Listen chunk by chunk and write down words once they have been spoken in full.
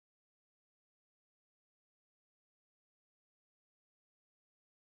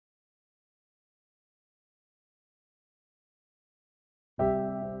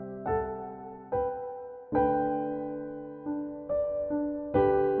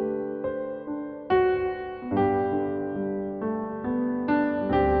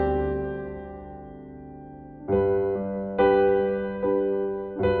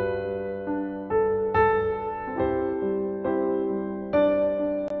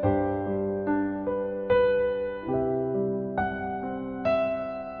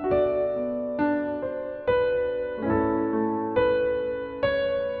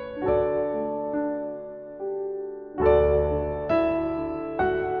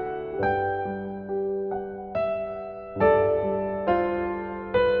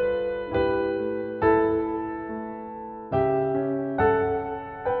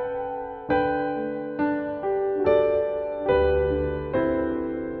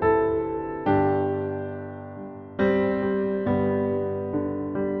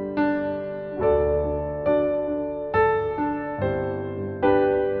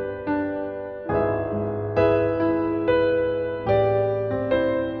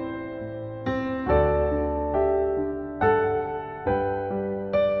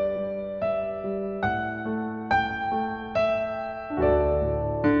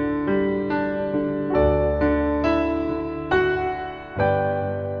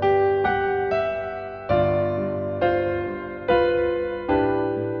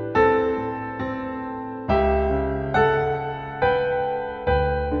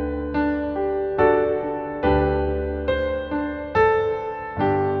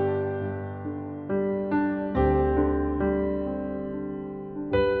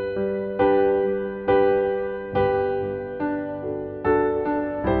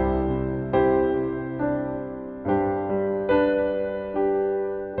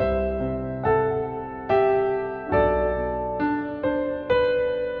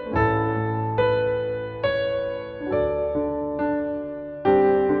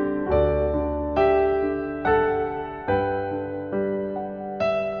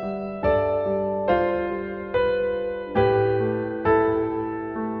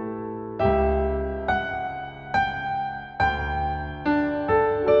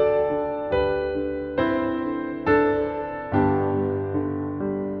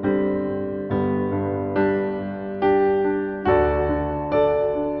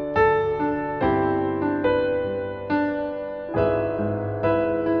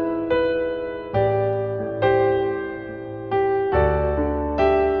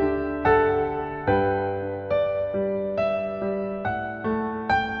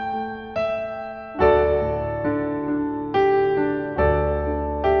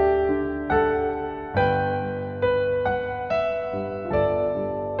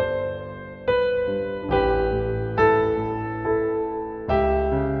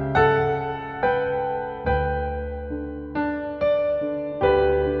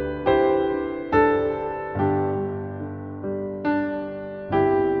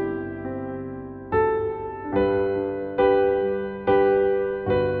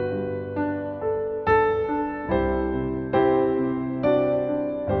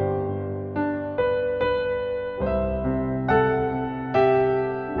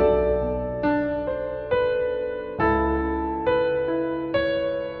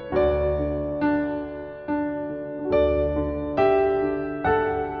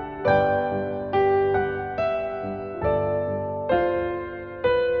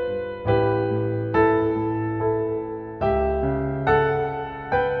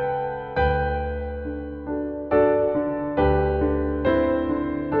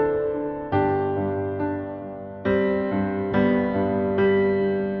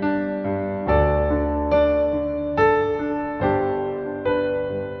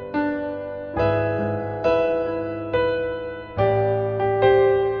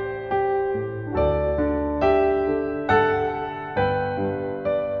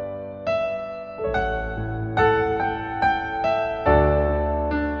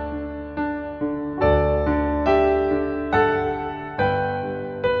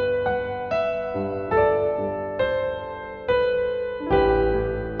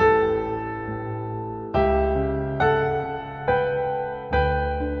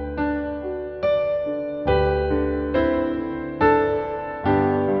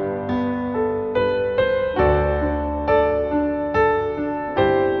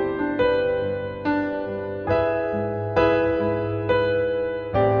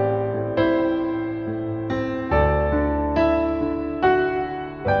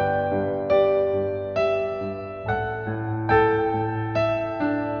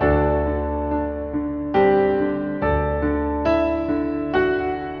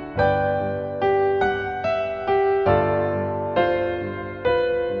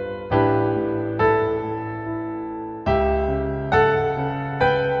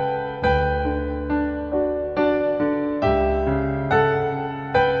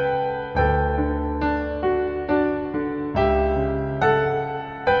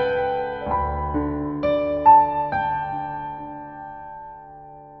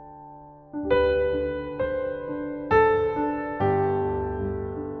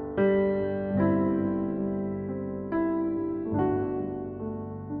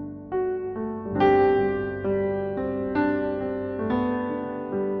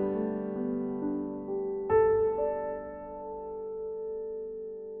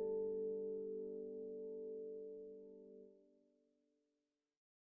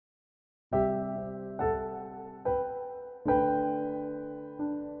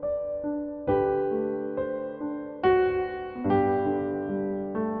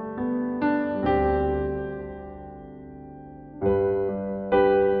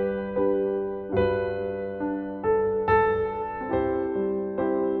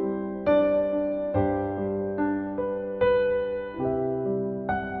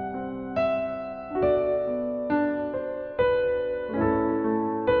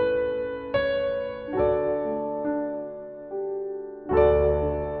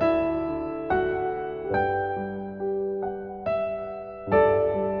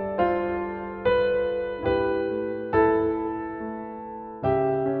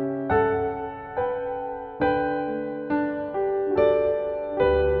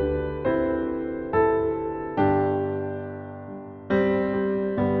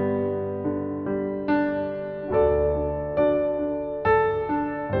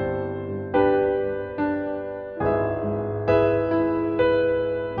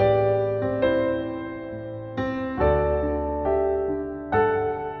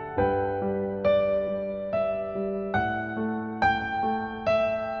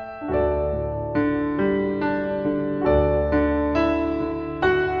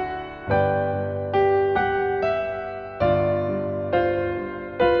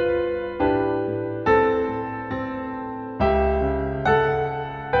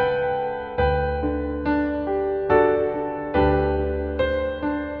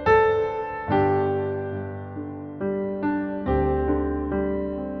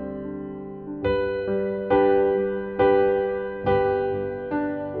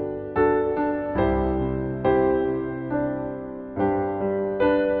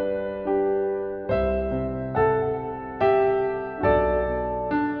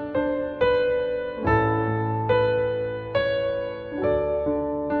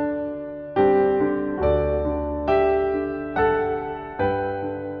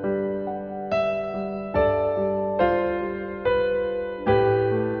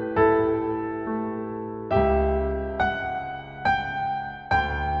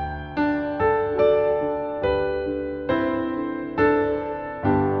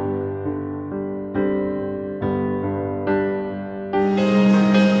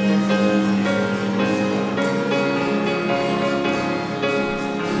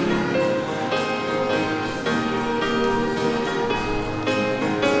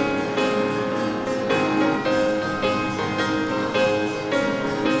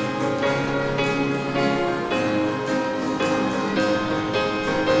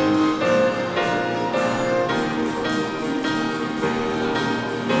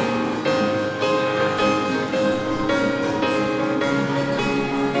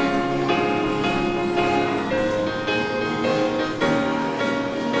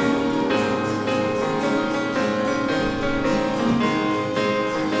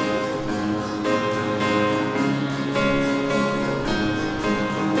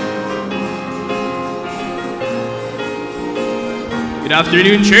Good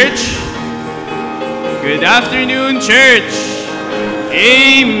afternoon, church. Good afternoon, church.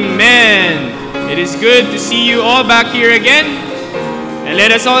 Amen. It is good to see you all back here again. And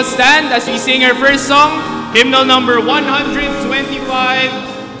let us all stand as we sing our first song, hymnal number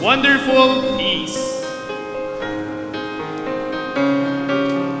 125, Wonderful Peace.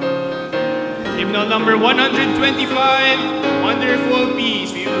 Hymnal number 125, Wonderful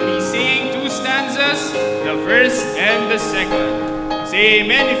Peace. We will be singing two stanzas, the first and the second. Say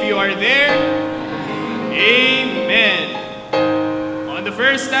amen if you are there. Amen. On the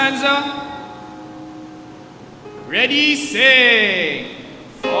first stanza, ready, sing.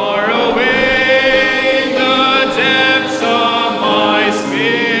 Far away the depths of my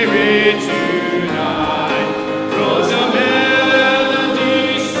spirit tonight rose a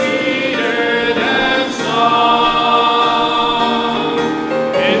melody sweeter than song.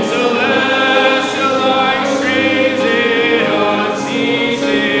 In celestial like strains it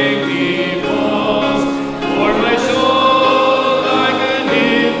unceasingly falls, for my soul like an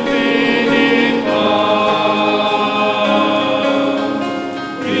infinite balm.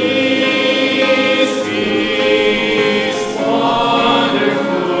 Peace, peace,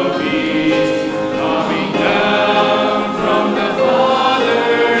 wonderful peace, coming down from the Father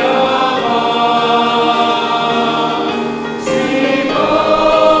above. Sweep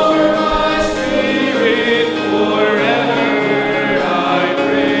over my spirit forever, I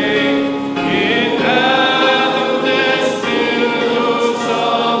pray, in fathomless billows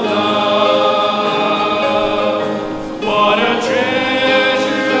of love. What a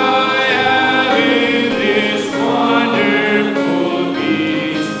treasure I have in this wonderful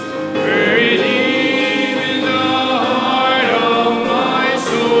peace, buried deep in the heart of my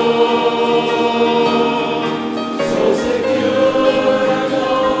soul. So secure that no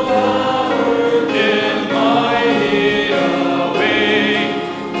power can hide it away,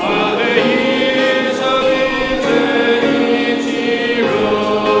 while the years of eternity roll.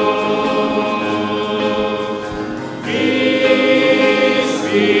 Peace,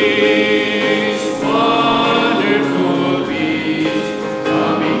 peace, wonderful peace,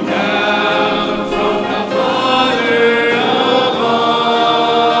 coming down from the Father above.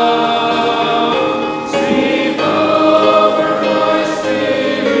 Sweep over my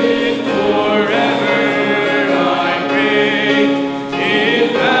spirit forever, I pray, in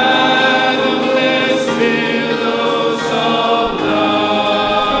fathomless billows of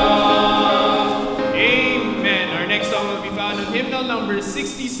love. Amen. Our next song will be found on hymnal number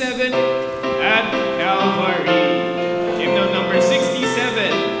 67, At Calvary. Hymnal number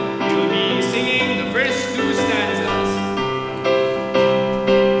 67. We will be singing the first two stanzas.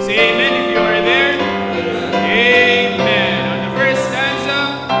 Say amen if you are there. Amen. On the first stanza,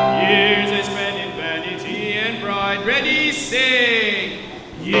 years I spent in vanity and pride. Ready, sing.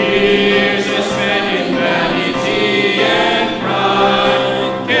 Years I spent in vanity and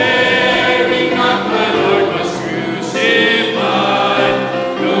pride, caring not my Lord was crucified,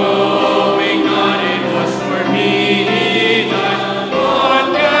 knowing not it was for me he died on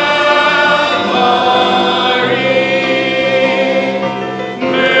Calvary.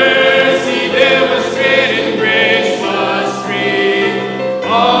 Mercy there was great and grace was free,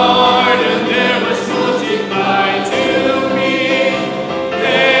 pardon there was multiplied to me.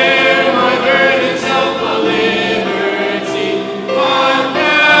 There my burdens help a liberty on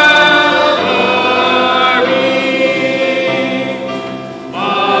Calvary.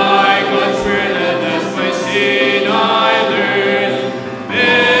 My God's burden as my sin I learned,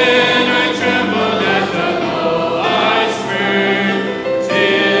 then I trembled at the low I spurned,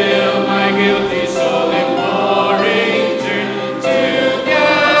 till my guilty soul imploring turned to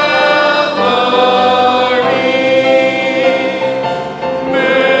Calvary.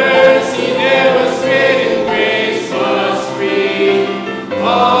 Mercy there was great and grace was free,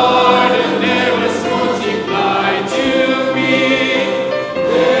 pardon there was multiplied to me.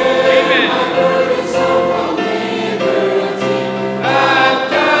 Amen. At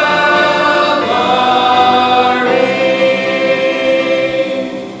Calvary.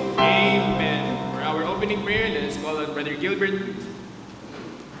 Amen. For our opening prayer, let us call on Brother Gilbert.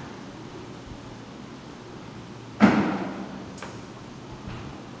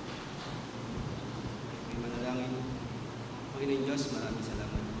 Manalangin. Panginoon Diyos, maraming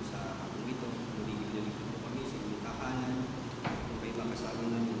salamat po sa hapong ito. Muli ginalik po kami sa inyong tahanan. Kung kayo makasama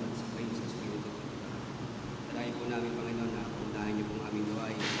namin at sa kayo sa Espiritu. Dalangin po namin, Panginoon, na unahin niyo pong aming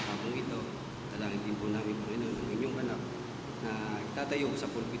gawain sa hapong ito. Dalangin din po namin, Panginoon, ang inyong anak na itatayo sa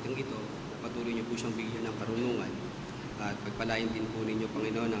pulpitong ito, na patuloy niyo po siyang bigyan ng karunungan At pagpalain din po ninyo,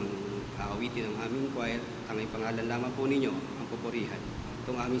 Panginoon, ang aawitin ng aming choir. Ang ipangalan lamang po ninyo ang pupurihan.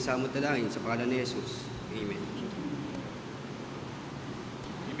 Itong aming samot dalangin sa pangalan ni Jesus. Amen.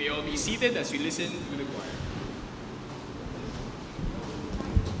 You may all be seated as we listen to the choir.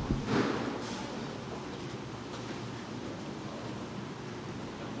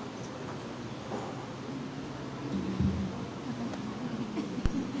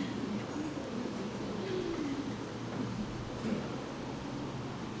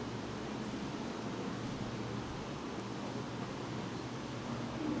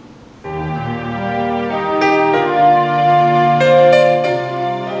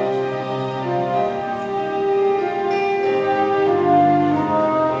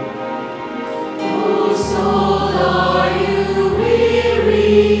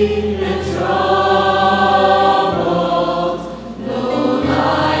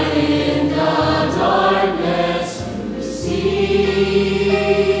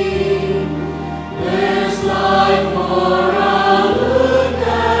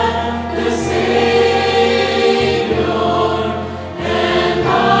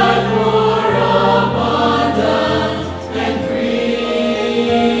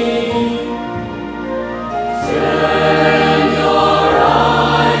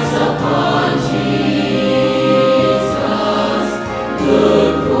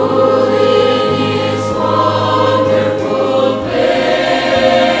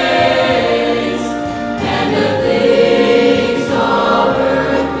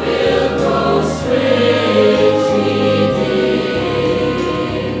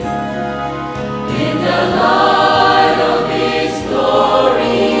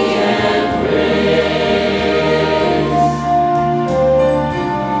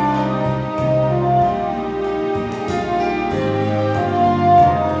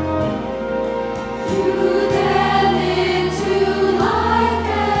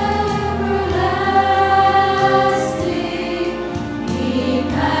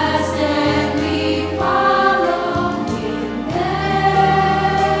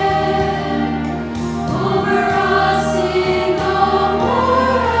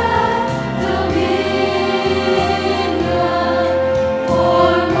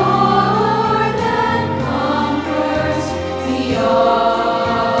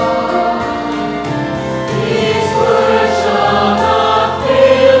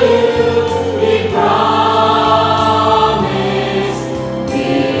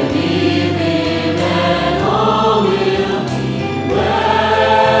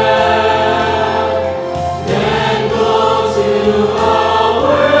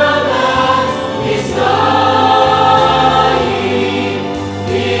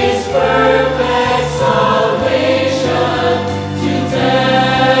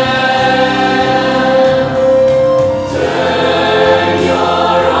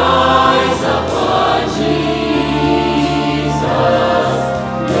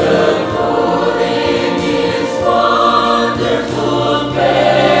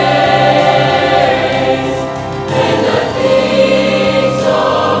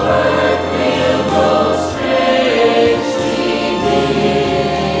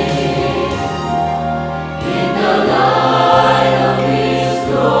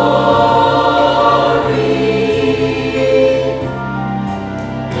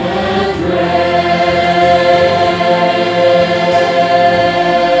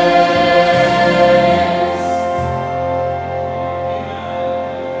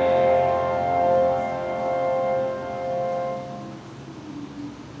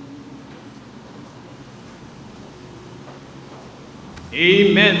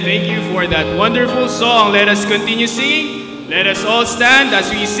 Amen. Thank you for that wonderful song. Let us continue singing. Let us all stand as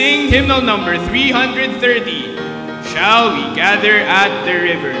we sing hymnal number 330. Shall we gather at the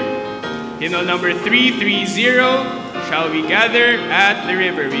river? Hymnal number 330. Shall we gather at the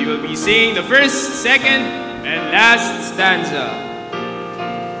river? We will be singing the first, second, and last stanza.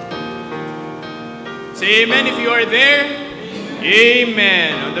 Say amen if you are there.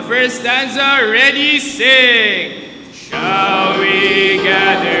 Amen. On the first stanza, ready, sing. Shall we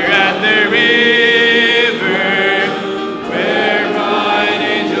gather at the river, where bright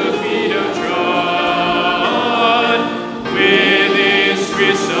angel feet have trod, with its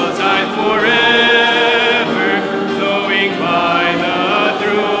crystal tide forever, flowing by the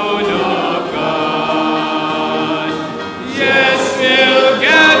throne of God? Yes, we'll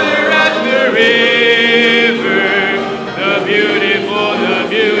gather at the river, the beautiful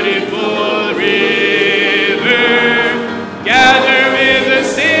river. Gather with the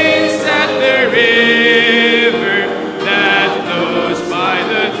saints at the river.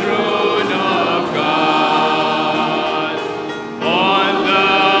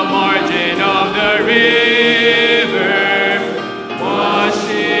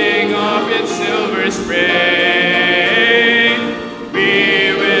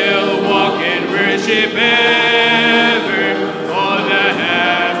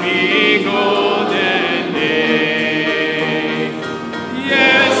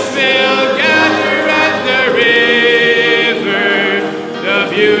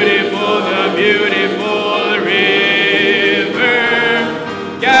 beautiful river.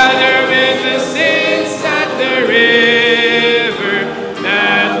 Gather with the saints at the river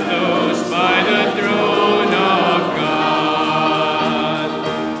that flows by the throne of God.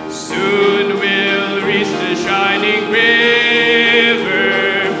 Soon we'll reach the shining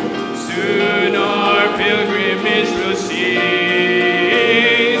river. Soon our pilgrimage will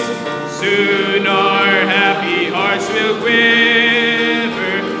cease. Soon our happy hearts will quiver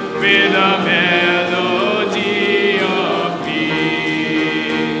with a melody of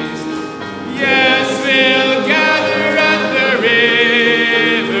peace. Yes, we'll gather at the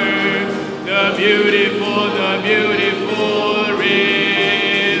river, the beautiful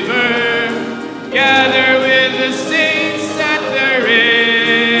river. Gather with the saints at the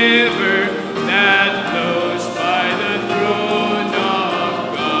river that flows by the throne of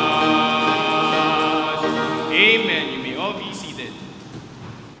God. Amen. You may all be seated.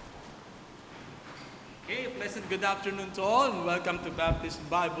 Okay, pleasant good afternoon to all, and welcome to Baptist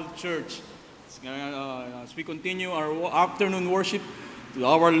Bible Church. As we continue our afternoon worship to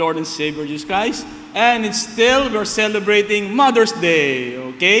our Lord and Savior Jesus Christ, and we're celebrating Mother's Day.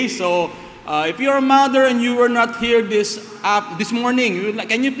 Okay, so if you're a mother and you were not here this morning,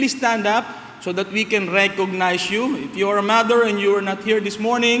 can you please stand up so that we can recognize you? If you're a mother and you were not here this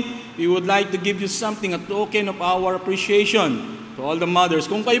morning, we would like to give you something, a token of our appreciation. To all the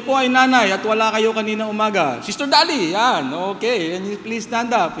mothers, kung kayo po ay nanay at wala kayo kanina umaga, Sister Dali, yan, okay, and you please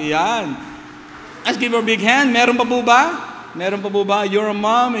stand up, yan. Let's give her a big hand. Meron pa po ba? Meron pa po ba? You're a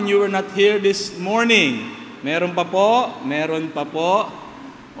mom and you were not here this morning. Meron pa po? Meron pa po?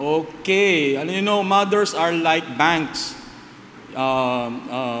 Okay, you know, mothers are like banks.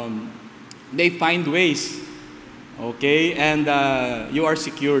 They find ways, okay, and you are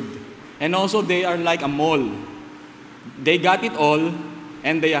secured. And also, they are like a mall. They got it all,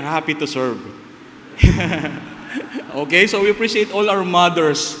 and they are happy to serve. Okay, so we appreciate all our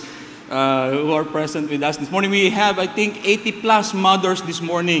mothers who are present with us this morning. We have, I think, 80 plus mothers this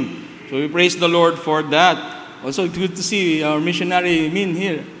morning. So we praise the Lord for that. Also, good to see our missionary Min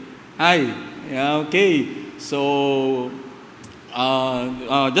here. Hi. Yeah, okay. So,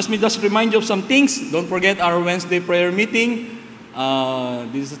 just remind you of some things. Don't forget our Wednesday prayer meeting.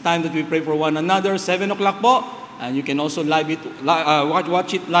 This is the time that we pray for one another. 7 o'clock po. And you can also watch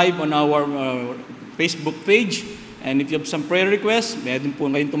it live on our Facebook page. And if you have some prayer requests, pwede po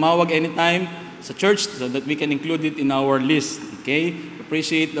kayong tumawag anytime sa church so that we can include it in our list. Okay?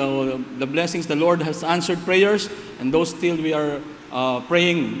 Appreciate the blessings. The Lord has answered prayers, and those still we are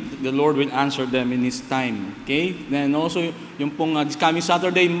praying, the Lord will answer them in His time. Okay? Then also, yung pong this coming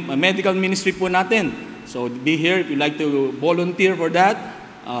Saturday, medical ministry po natin. So be here if you'd like to volunteer for that.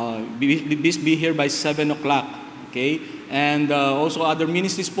 Please be here by 7 o'clock. Okay? And also other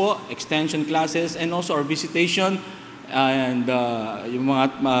ministries po, extension classes, and also our visitation, and yung mga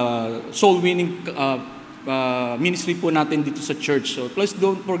soul-winning ministry po natin dito sa church. So please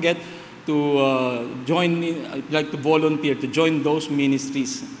don't forget to volunteer, to join those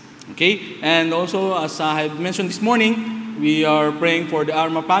ministries. Okay? And also, as I have mentioned this morning, we are praying for the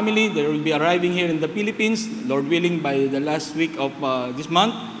Arma family. They will be arriving here in the Philippines, Lord willing, by the last week of this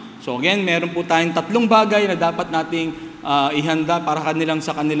month. So again, meron po tayong 3 bagay na dapat nating ihanda para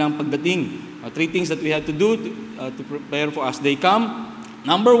sa kanilang pagdating. 3 things that we have to do to prepare for as they come.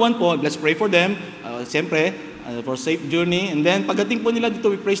 Number 1 po, let's pray for them. Siyempre, for safe journey. And then, pagdating po nila dito,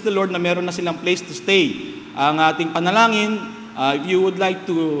 we praise the Lord na meron na silang place to stay. Ang ating panalangin, if you would like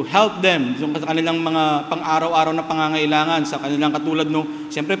to help them sa kanilang mga pang-araw-araw na pangangailangan, sa kanilang katulad nung,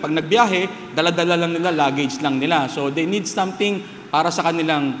 siyempre, pag nagbiyahe, dala-dala lang nila, luggage lang nila. So, they need something para sa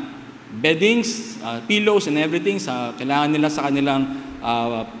kanilang beddings, pillows, and everything. Kailangan nila sa kanilang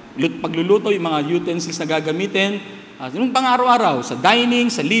pagluluto, yung mga utensils na gagamitin. Yung pang-araw-araw, sa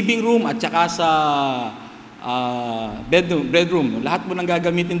dining, sa living room, at saka sa bedroom. Lahat mo nang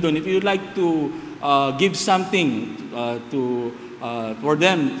gagamitin doon. If you'd like to give something for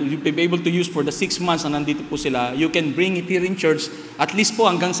them to be able to use for the 6 months na nandito po sila, you can bring it here in church at least po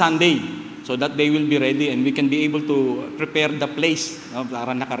hanggang Sunday so that they will be ready and we can be able to prepare the place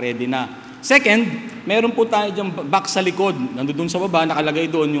para naka-ready na. Second, meron po tayo diyang box sa likod. Nandun sa baba, nakalagay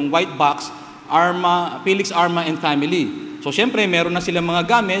doon yung white box, Felix, Arma, and Family. So, syempre, meron na silang mga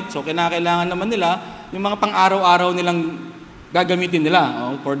gamit. So, kailangan naman nila yung mga pang-araw-araw nilang gagamitin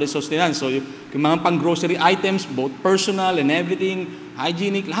nila for the sustenance. So, yung mga pang-grocery items, both personal and everything,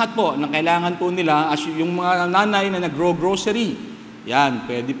 hygienic, lahat po, na kailangan po nila, as yung mga nanay na nag-grow grocery. Yan,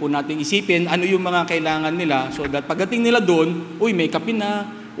 pwede po nating isipin ano yung mga kailangan nila so that pagdating nila doon, uy, may kape na,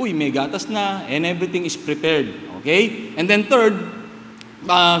 uy, may gatas na, and everything is prepared. Okay? And then third,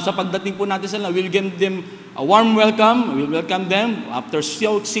 sa pagdating po natin sila, we'll give them a warm welcome. We'll welcome them. After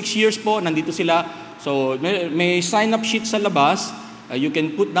 6 years po, nandito sila. So, may sign-up sheet sa labas. You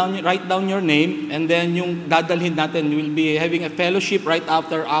can write down your name, and then yung dadalhin natin, we'll be having a fellowship right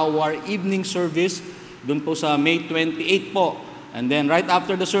after our evening service, dun po sa May 28 po. And then right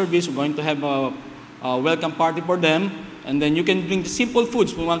after the service, we're going to have a welcome party for them. And then you can bring the simple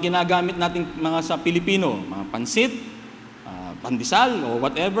foods, mga ginagamit natin mga sa Pilipino, mga pansit, pandesal, o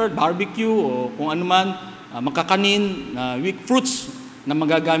whatever, barbecue, o kung ano man, makakanin, fruits na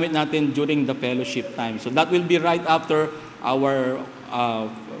magagamit natin during the fellowship time. So that will be right after our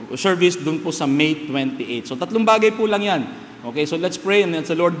service dun po sa May 28. So 3 bagay po lang yan. Okay, so let's pray, and as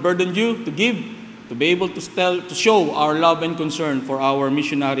the Lord burdened you to give, to be able to show our love and concern for our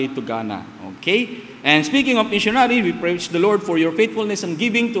missionary to Ghana. Okay? And speaking of missionary, we praise the Lord for your faithfulness and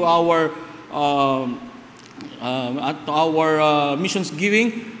giving to our missions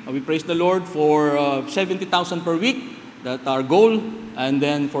giving. We praise the Lord for 70,000 per week. That's our goal. And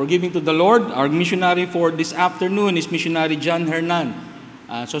then for giving to the Lord, our missionary for this afternoon is missionary John Hernan.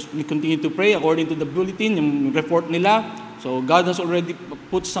 So we continue to pray according to the bulletin, yung report nila. So God has already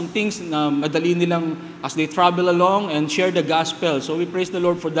put some things na madali nilang as they travel along and share the gospel. So we praise the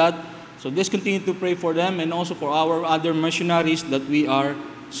Lord for that. So let's continue to pray for them and also for our other missionaries that we are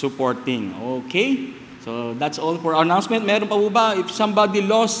supporting. Okay? So that's all for our announcement. Meron pa po ba? If somebody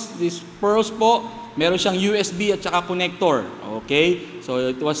lost these pearls po, meron siyang USB at saka connector. Okay? So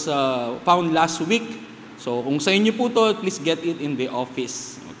it was found last week. So kung sa inyo po to, please get it in the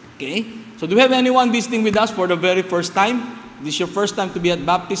office. Okay? So do we have anyone visiting with us for the very first time? This is your first time to be at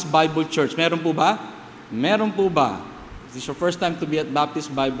Baptist Bible Church. Meron po ba? Meron po ba? This is your first time to be at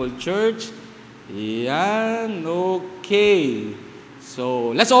Baptist Bible Church? Yan. Okay.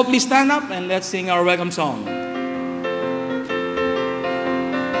 So let's all please stand up and let's sing our welcome song.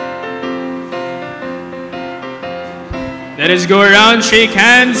 Let us go around, shake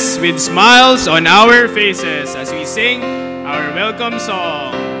hands with smiles on our faces as we sing our welcome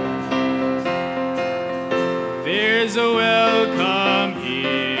song. There's a welcome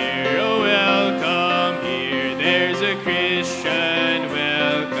here, a welcome here. There's a Christian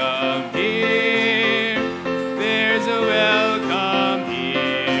welcome here. There's a welcome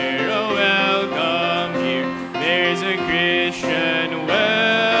here, a welcome here. There's a Christian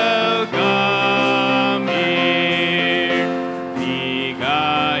welcome here. Di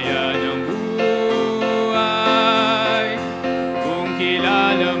kaya ng buhay kung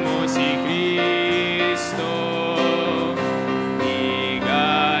kilala mo si Kristo.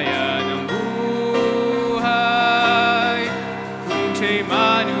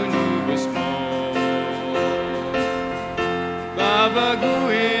 Manunubos mo,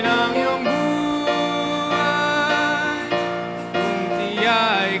 babaguhin ang iyong buhay kung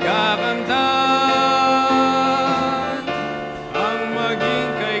tiya'y kakamtan. Ang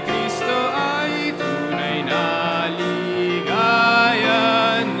maging kay Kristo ay tunay na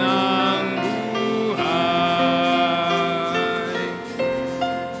ligaya ng buhay.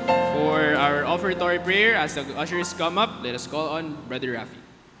 For our offertory prayer, as the ushers come up, let us call on Brother Rafi.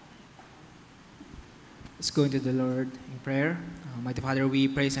 Let's go into the Lord in prayer. Mighty Father, we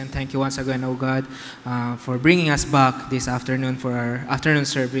praise and thank you once again, O God, for bringing us back this afternoon for our afternoon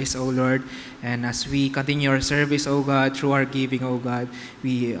service, O Lord. And as we continue our service, O God, through our giving, O God,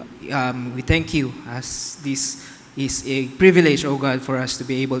 we thank you as this is a privilege, O God, for us to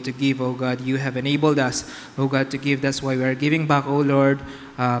be able to give, O God. You have enabled us, O God, to give. That's why we are giving back, O Lord,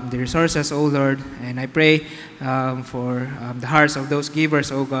 the resources, O Lord. And I pray for the hearts of those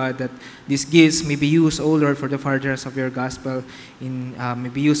givers, O God, that these gifts may be used, O Lord, for the furtherance of your gospel. May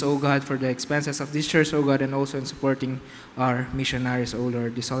be used, O God, for the expenses of this church, O God, and also in supporting our missionaries, O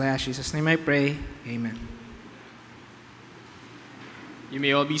Lord. This all I ask in Jesus' name I pray. Amen. You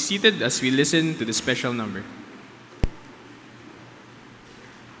may all be seated as we listen to the special number.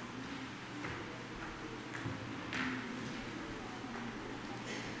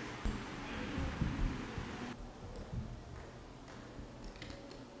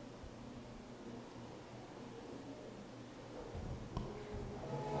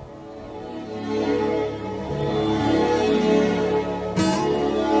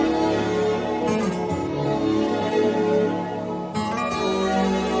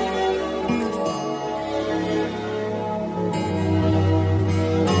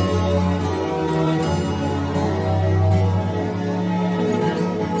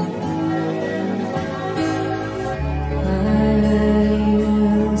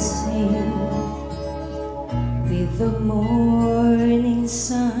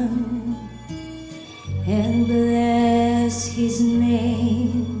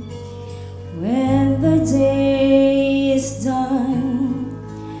 when the day is done,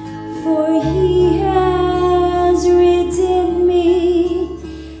 for he has redeemed me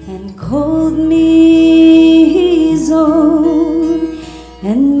and called me his own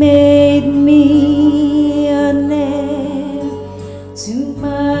and made me an heir to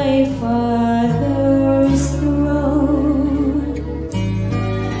my Father's throne.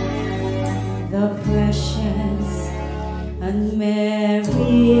 The precious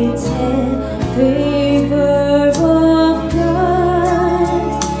unmerited favor of God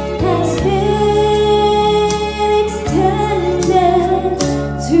has been extended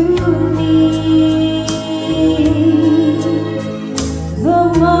to me. The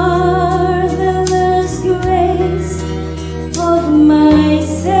marvelous grace of my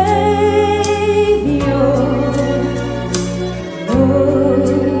Savior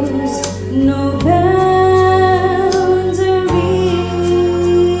knows no boundaries.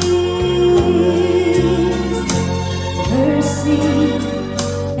 Mercy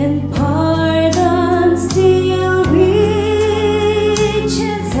and pardon still reaches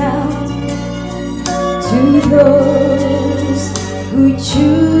out to those who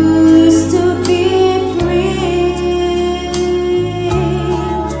choose to be free.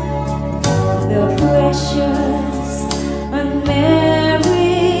 The precious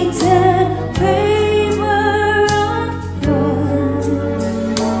unmerited favor of God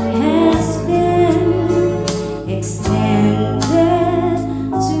has been extended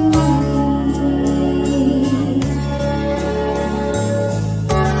to me.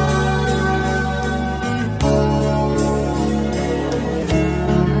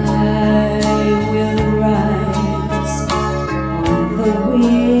 I will rise on the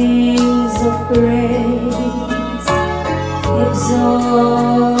wings of praise,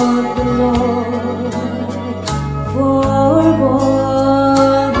 exalt the Lord for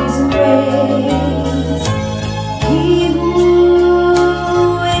all his ways. He who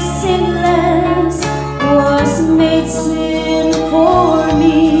is sinless was made sin for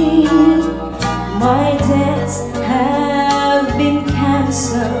me. My debts have been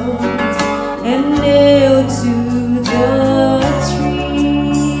cancelled and nailed to the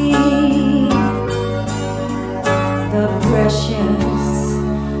tree. The precious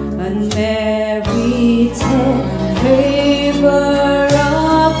unmerited favor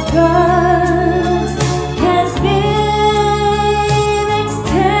of God has been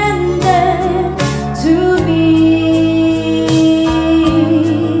extended to me.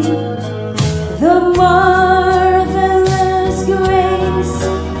 The marvelous grace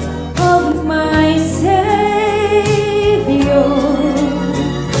of my Savior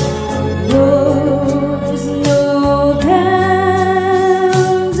knows no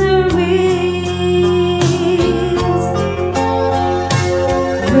boundaries.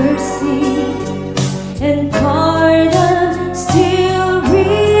 Mercy and pardon still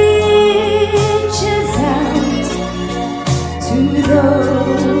reaches out to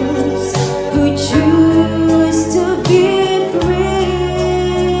those who choose to be free.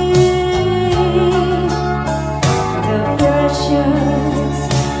 The precious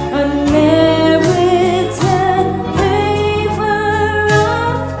unmerited favor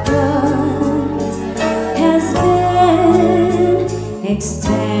of God has been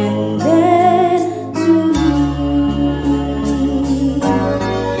extended to me.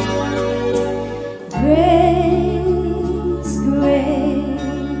 Grace,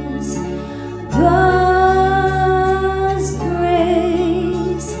 grace, God's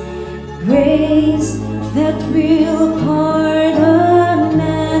grace, grace that will pardon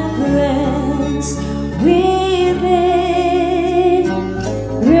and cleanse within.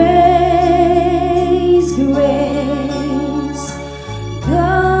 Grace, grace,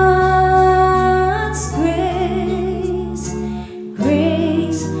 God's grace,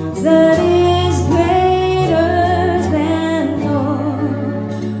 grace that is greater than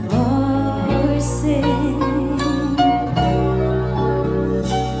all our sin.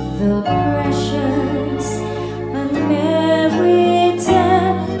 The precious unmerited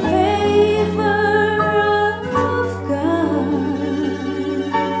favor of God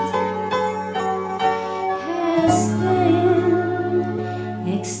has been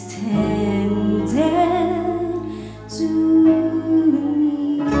extended to me.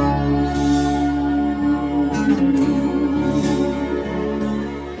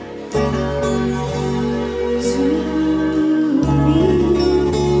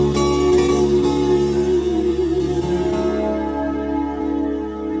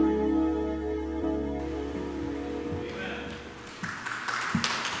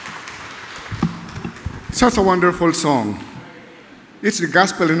 Such a wonderful song. It's the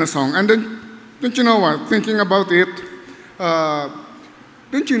gospel in a song. And then, don't you know what? Thinking about it,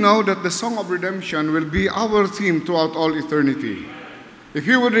 don't you know that the song of redemption will be our theme throughout all eternity? If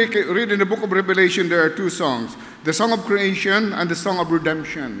you would read in the book of Revelation, there are two songs, the song of creation and the song of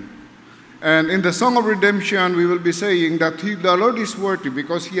redemption. And in the song of redemption, we will be saying that the Lord is worthy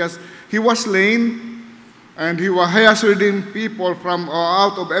because He was slain and He has redeemed people from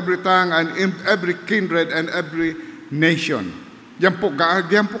out of every tongue and in every kindred and every nation. Yan po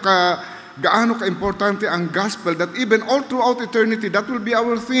gaano ka-importante ang gospel that even all throughout eternity, that will be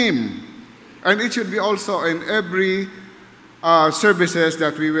our theme. And it should be also in every services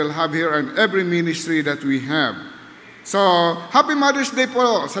that we will have here and every ministry that we have. So, Happy Mother's Day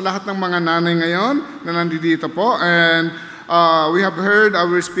po sa lahat ng mga nanay ngayon na nandito po. And we have heard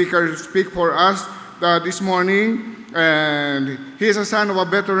our speaker speak for us this morning. And he is a son of a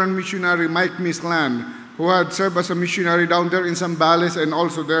veteran missionary, Mike Mislan, who had served as a missionary down there in Zambales and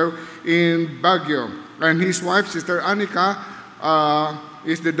also there in Baguio. And his wife, Sister Anika,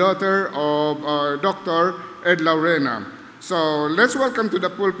 is the daughter of Dr. Ed Laurena. So let's welcome to the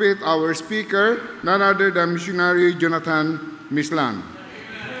pulpit our speaker, none other than missionary Jonathan Mislan.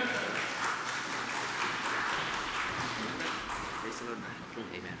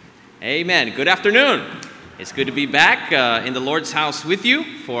 Amen. Good afternoon. It's good to be back in the Lord's house with you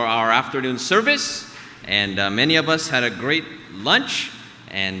for our afternoon service. And many of us had a great lunch,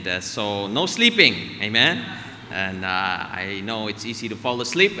 and so no sleeping. Amen. And I know it's easy to fall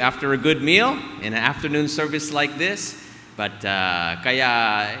asleep after a good meal in an afternoon service like this. But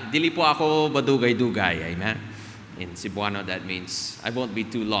kaya dili po ako badugay-dugay. Amen. In Cebuano, that means I won't be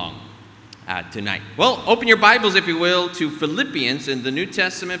too long tonight. Well, open your Bibles, if you will, to Philippians in the New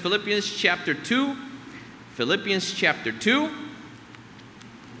Testament. Philippians chapter 2. Philippians chapter 2.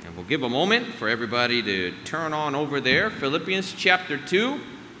 And we'll give a moment for everybody to turn on over there. Philippians chapter 2.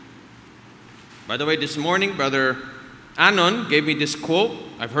 By the way, this morning, Brother Anon gave me this quote.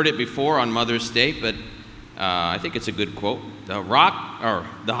 I've heard it before on Mother's Day, but I think it's a good quote. The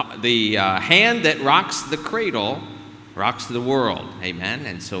hand that rocks the cradle rocks the world. Amen.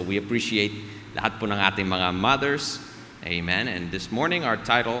 And so we appreciate lahat po ng ating mga mothers. Amen. And this morning our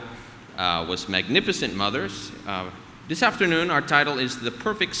title was Magnificent Mothers. This afternoon our title is The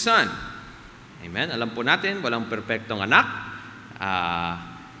Perfect Son. Amen. Alam po natin, walang perfectong anak.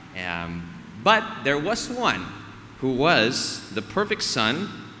 But there was one who was the perfect son,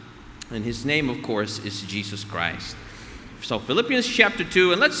 and his name, of course, is Jesus Christ. So Philippians chapter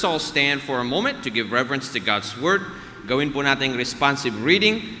 2, and let's all stand for a moment to give reverence to God's Word. Gawin po natin responsive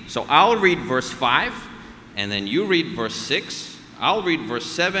reading. So I'll read verse 5, and then you read verse 6. I'll read verse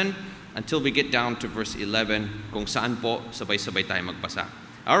 7 until we get down to verse 11, kung saan po sabay-sabay tayo magbasa.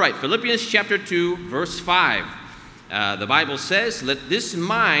 All right, Philippians chapter 2, verse 5. The Bible says, "Let this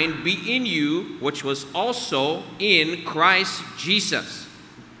mind be in you, which was also in Christ Jesus."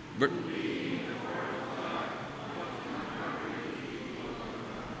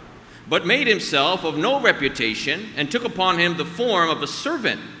 But made himself of no reputation, and took upon him the form of a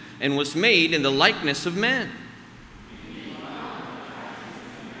servant, and was made in the likeness of men.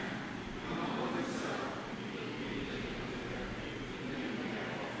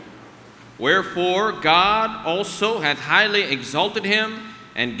 Wherefore God also hath highly exalted him,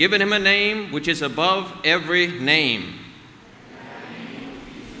 and given him a name which is above every name.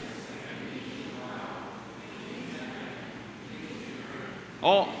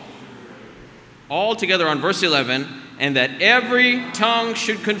 All together on verse 11, and that every tongue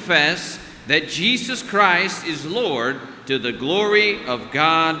should confess that Jesus Christ is Lord, to the glory of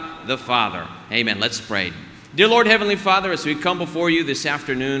God the Father. Amen. Let's pray. Dear Lord, Heavenly Father, as we come before you this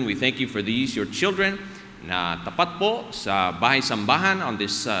afternoon, we thank you for these, your children, na tapat po sa bahay-sambahan on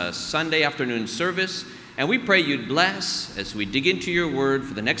this Sunday afternoon service. And we pray you'd bless as we dig into your word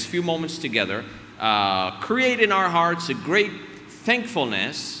for the next few moments together. Create in our hearts a great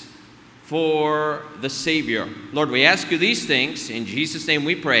thankfulness for the Savior. Lord, we ask you these things. In Jesus' name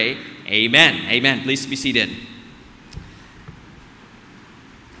we pray. Amen. Amen. Please be seated.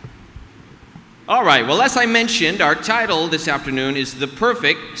 All right. Well, as I mentioned, our title this afternoon is The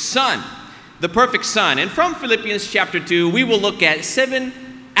Perfect Son. The Perfect Son. And from Philippians chapter 2, we will look at seven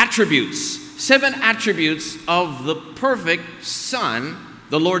attributes of the perfect Son,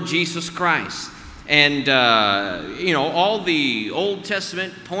 the Lord Jesus Christ. And, all the Old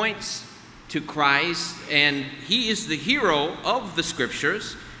Testament points to Christ, and he is the hero of the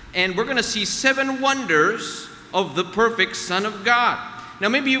scriptures. And we're going to see 7 wonders of the perfect Son of God. Now,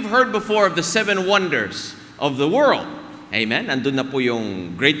 maybe you've heard before of the 7 wonders of the world. Amen. Nandun na po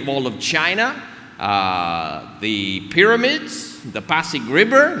yung Great Wall of China. the pyramids, the Pasig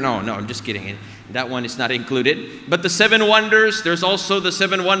River. No, I'm just kidding. That one is not included. But the 7 wonders, there's also the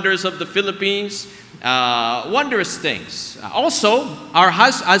 7 wonders of the Philippines. Wondrous things. Also,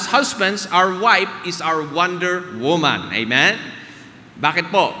 as husbands, our wife is our wonder woman. Amen?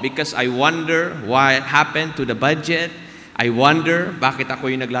 Bakit po? Because I wonder what happened to the budget. I wonder bakit ako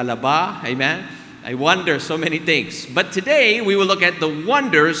yung naglalaba. Amen? I wonder so many things. But today, we will look at the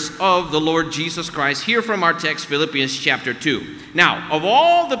wonders of the Lord Jesus Christ. Here from our text, Philippians chapter 2. Now, of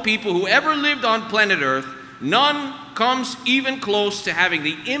all the people who ever lived on planet Earth, none comes even close to having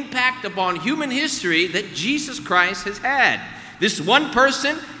the impact upon human history that Jesus Christ has had. This one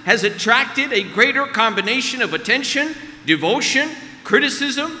person has attracted a greater combination of attention, devotion,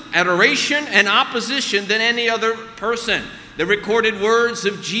 criticism, adoration, and opposition than any other person. The recorded words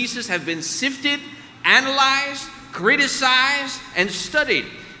of Jesus have been sifted, analyzed, criticized, and studied.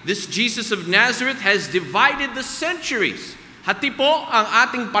 This Jesus of Nazareth has divided the centuries. Hati po ang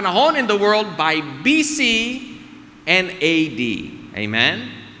ating panahon in the world by BC and AD. Amen?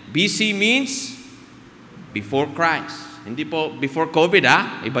 BC means before Christ. Hindi po before COVID,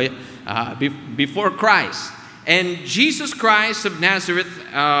 before Christ. And Jesus Christ of Nazareth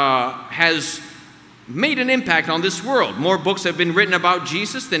has made an impact on this world. More books have been written about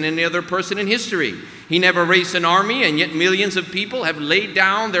Jesus than any other person in history. He never raised an army, and yet millions of people have laid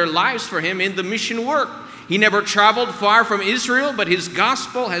down their lives for him in the mission work. He never traveled far from Israel, but his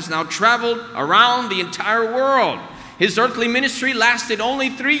gospel has now traveled around the entire world. His earthly ministry lasted only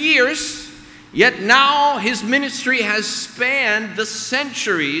 3 years, yet now his ministry has spanned the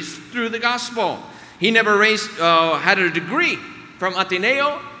centuries through the gospel. He never had a degree from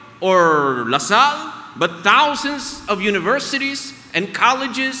Ateneo or La Salle, but thousands of universities and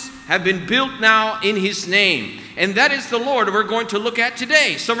colleges have been built now in his name. And that is the Lord we're going to look at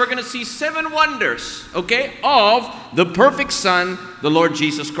today. So we're going to see 7 wonders, okay, of the perfect Son, the Lord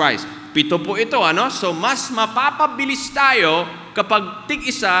Jesus Christ. 7 po ito, ano? So mas mapapabilis tayo kapag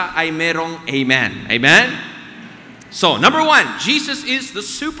tig-isa ay merong amen. Amen? So, number 1, Jesus is the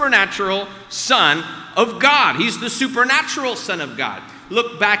supernatural Son of God. He's the supernatural Son of God.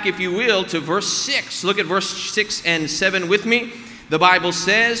 Look back, if you will, to verse 6. Look at verse 6 and 7 with me. The Bible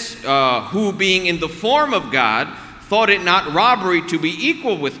says, who being in the form of God, thought it not robbery to be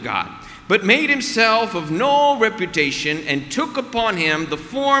equal with God, but made himself of no reputation, and took upon him the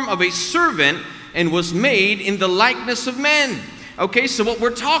form of a servant, and was made in the likeness of men. Okay, so what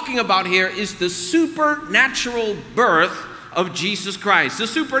we're talking about here is the supernatural birth of Jesus Christ. The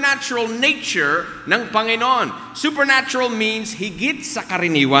supernatural nature ng Panginoon. Supernatural means higit sa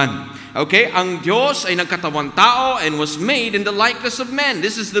karaniwan. Okay, ang Diyos ay nagkatawang tao and was made in the likeness of men.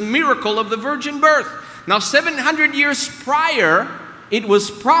 This is the miracle of the virgin birth. Now, 700 years prior, it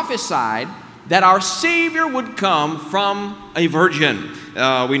was prophesied that our Savior would come from a virgin.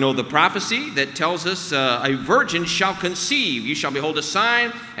 We know the prophecy that tells us a virgin shall conceive. You shall behold a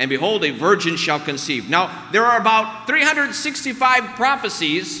sign, and behold, a virgin shall conceive. Now, there are about 365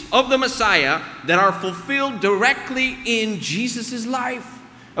 prophecies of the Messiah that are fulfilled directly in Jesus' life.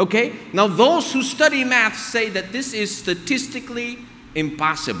 Okay? Now, those who study math say that this is statistically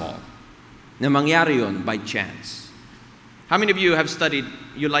impossible na mangyari yun by chance. How many of you have studied,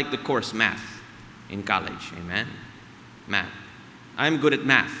 you like the course math in college? Amen? Math. I'm good at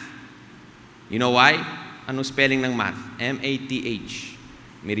math. You know why? Anong spelling ng math? M-A-T-H.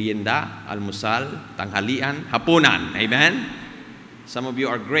 Merienda, almusal, tanghalian, hapunan. Amen? Some of you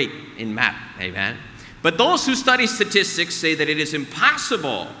are great in math. Amen? But those who study statistics say that it is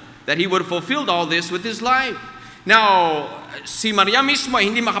impossible that he would have fulfilled all this with his life. Now, si Maria mismo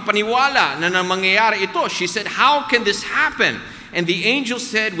hindi makapaniwala na mangyayari ito. She said, how can this happen? And the angel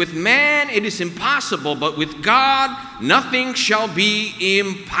said, with man it is impossible, but with God nothing shall be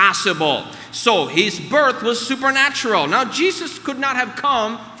impossible. So his birth was supernatural. Now Jesus could not have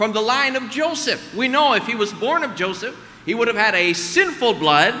come from the line of Joseph. We know if he was born of Joseph, he would have had a sinful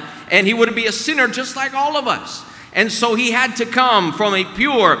blood, and he would be a sinner just like all of us. And so he had to come from a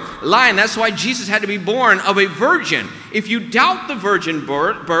pure line. That's why Jesus had to be born of a virgin. If you doubt the virgin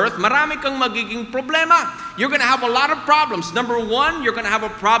birth, marami kang magiging problema. You're going to have a lot of problems. Number 1, you're going to have a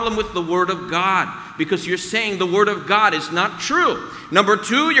problem with the Word of God, because you're saying the Word of God is not true. Number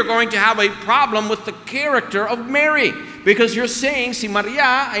 2, you're going to have a problem with the character of Mary, because you're saying si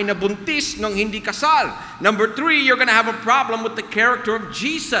Maria ay nabuntis nung hindi kasal. Number 3, you're going to have a problem with the character of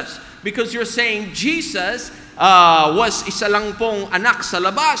Jesus, because you're saying Jesus was isa lang pong anak sa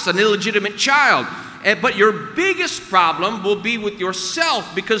labas, an illegitimate child. But your biggest problem will be with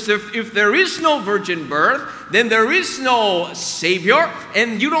yourself, because if there is no virgin birth, then there is no Savior,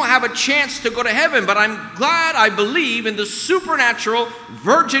 and you don't have a chance to go to heaven. But I'm glad I believe in the supernatural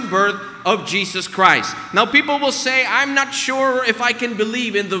virgin birth of Jesus Christ. Now people will say, I'm not sure if I can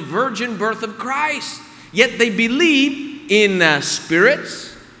believe in the virgin birth of Christ. Yet they believe in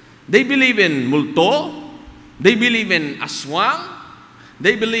spirits, they believe in multo, they believe in aswang,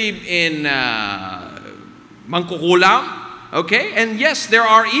 they believe in mangkukulam, okay? And yes, there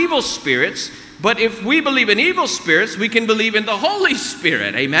are evil spirits, but if we believe in evil spirits, we can believe in the Holy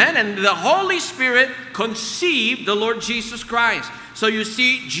Spirit, amen? And the Holy Spirit conceived the Lord Jesus Christ. So you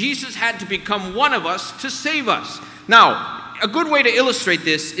see, Jesus had to become one of us to save us. Now, a good way to illustrate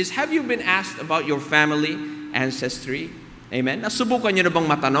this is, have you been asked about your family ancestry? Amen? Nasubukan nyo na bang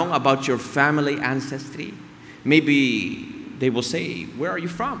matanong about your family ancestry? Maybe they will say, where are you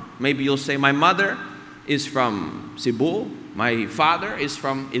from? Maybe you'll say, my mother is from Cebu. My father is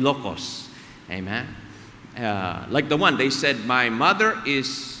from Ilocos. Amen? Like the one, they said, my mother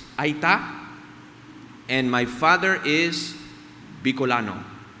is Aita and my father is Bicolano.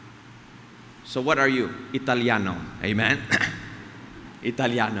 So what are you? Italiano. Amen?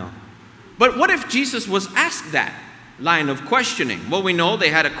 Italiano. But what if Jesus was asked that line of questioning? Well, we know they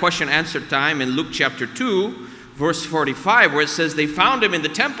had a question-answer time in Luke chapter 2, verse 45, where it says they found him in the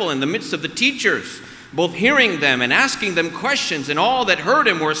temple in the midst of the teachers, both hearing them and asking them questions, and all that heard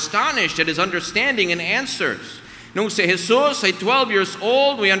him were astonished at his understanding and answers. Nung si Jesus ay 12 years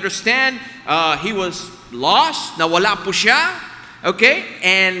old, we understand he was lost, nawala po siya. Okay,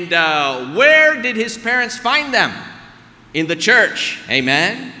 and where did his parents find them? In the church,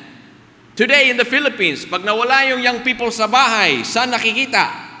 amen? Today in the Philippines, pag nawala yung young people sa bahay, saan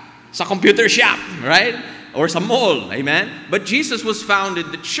nakikita? Sa computer shop, right? Or sa mall, amen? But Jesus was found in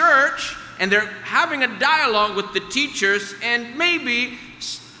the church, and they're having a dialogue with the teachers, and maybe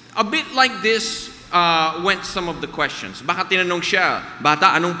a bit like this went some of the questions. Baka tinanong siya,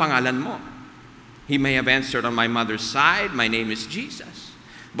 bata, anong pangalan mo? He may have answered, on my mother's side, my name is Jesus.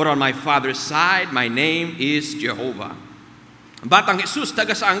 But on my father's side, my name is Jehovah. Batang Jesus,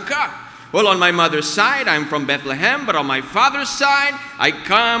 taga saan ka? Well, on my mother's side, I'm from Bethlehem. But on my father's side, I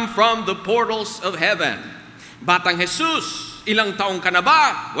come from the portals of heaven. Batang Jesus, ilang taong ka na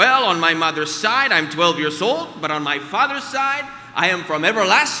ba? Well, on my mother's side, I'm 12 years old. But on my father's side, I am from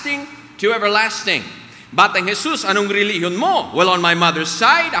everlasting to everlasting. Batang Jesus, anong relihiyon mo? Well, on my mother's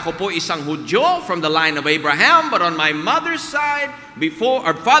side, ako po isang Hudyo from the line of Abraham. But on my mother's side,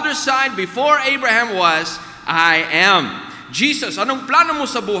 father's side, before Abraham was, I am. Jesus, anong plano mo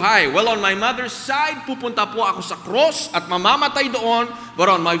sa buhay? Well, on my mother's side, pupunta po ako sa cross at mamamatay doon. But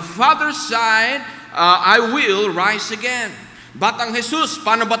on my father's side, I will rise again. Batang Jesus,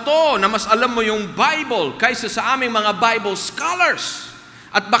 paano ba to na mas alam mo yung Bible kaysa sa aming mga Bible scholars?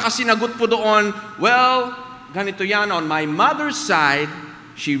 At baka sinagot po doon, well, ganito yan, on my mother's side,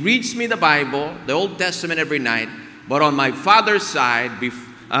 she reads me the Bible, the Old Testament every night, but on my father's side,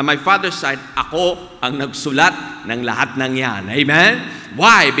 ako ang nagsulat ng lahat ng yan. Amen?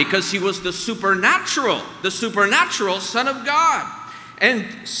 Why? Because he was the supernatural Son of God. And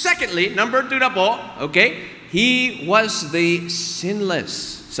secondly, number 2 na po, okay, he was the sinless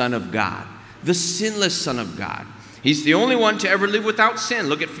Son of God. The sinless Son of God. He's the only one to ever live without sin.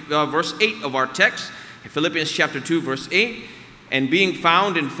 Look at verse 8 of our text, Philippians chapter 2, verse 8. And being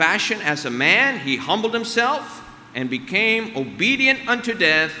found in fashion as a man, he humbled himself and became obedient unto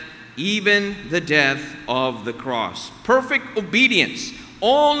death, even the death of the cross. Perfect obedience.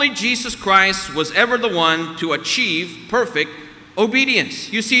 Only Jesus Christ was ever the one to achieve perfect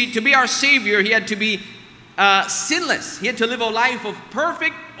obedience. You see, to be our Savior, he had to be sinless. He had to live a life of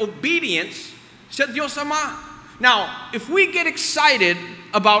perfect obedience sa Diyos Ama. Now, if we get excited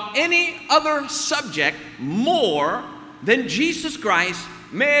about any other subject more than Jesus Christ,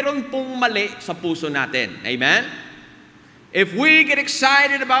 meron pong mali sa puso natin. Amen? If we get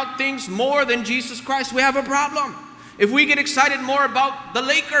excited about things more than Jesus Christ, we have a problem. If we get excited more about the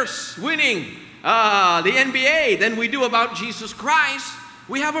Lakers winning the NBA than we do about Jesus Christ,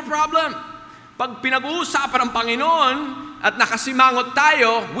 we have a problem. Pag pinag-uusapan ng Panginoon at nakasimangot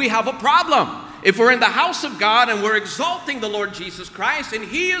tayo, we have a problem. If we're in the house of God and we're exalting the Lord Jesus Christ and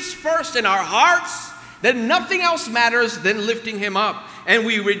He is first in our hearts, then nothing else matters than lifting Him up. And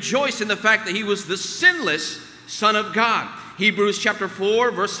we rejoice in the fact that He was the sinless Son of God. Hebrews chapter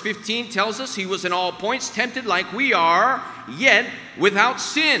 4 verse 15 tells us He was in all points tempted like we are, yet without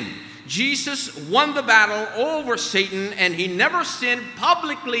sin. Jesus won the battle over Satan and He never sinned.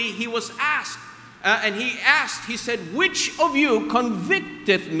 Publicly He was asked, He said, which of you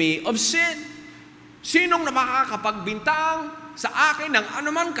convicteth me of sin? Sinong makakapagbintang sa akin ng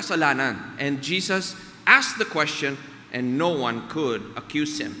anumang kasalanan? And Jesus asked the question, and no one could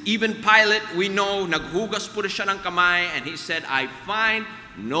accuse him. Even Pilate, we know, naghugas po siya ng kamay, and he said, I find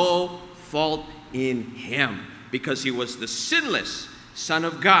no fault in him, because he was the sinless Son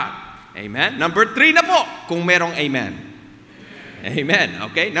of God. Amen? Number 3 na po, kung merong amen. Amen.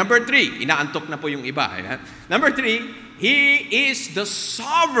 Okay? Number 3, inaantok na po yung iba. Amen? Number 3, he is the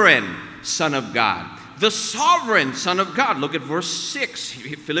sovereign Son of God. The sovereign Son of God. Look at verse 6.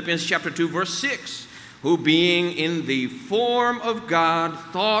 Philippians chapter 2, verse 6. Who being in the form of God,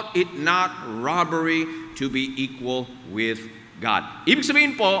 thought it not robbery to be equal with God. Ibig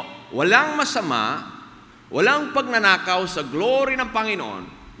sabihin po, walang masama, walang pagnanakaw sa glory ng Panginoon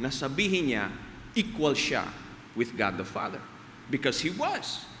na sabihin niya, equal siya with God the Father. Because he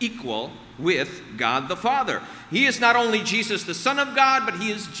was equal with God the Father. He is not only Jesus the Son of God, but he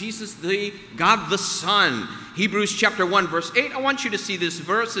is Jesus the God the Son. Hebrews chapter 1 verse 8. I want you to see this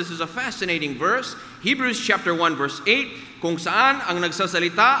verse. This is a fascinating verse. Hebrews chapter 1 verse 8, kung saan ang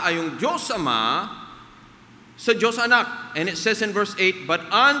nagsasalita ay yung Diyos Ama sa Diyos Anak. And it says in verse 8, but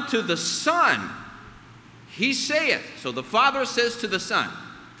unto the Son he saith. So the Father says to the Son,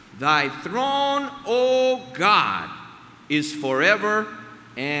 thy throne, O God, is forever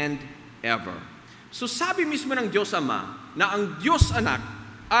and ever. So sabi mismo ng Diyos Ama na ang Diyos Anak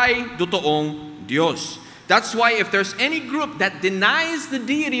ay totoong Diyos. That's why if there's any group that denies the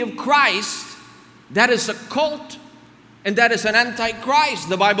deity of Christ, that is a cult and that is an antichrist.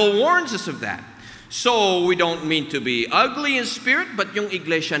 The Bible warns us of that. So we don't mean to be ugly in spirit, but yung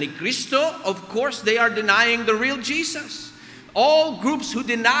Iglesia ni Cristo, of course, they are denying the real Jesus. All groups who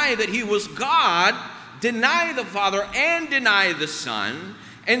deny that he was God deny the Father and deny the Son.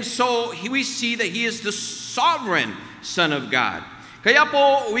 And so we see that he is the sovereign Son of God. Kaya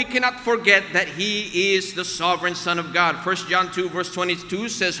po, we cannot forget that he is the sovereign Son of God. 1 John 2 verse 22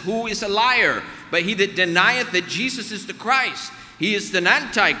 says, who is a liar? But he that denieth that Jesus is the Christ. He is an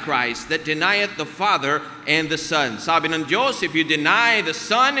antichrist that denieth the Father and the Son. Sabi ng Diyos, if you deny the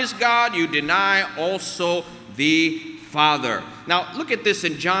Son is God, you deny also the Father. Now, look at this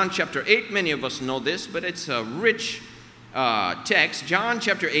in John chapter 8. Many of us know this, but it's a rich text. John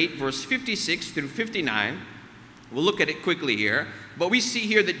chapter 8, verse 56 through 59. We'll look at it quickly here. But we see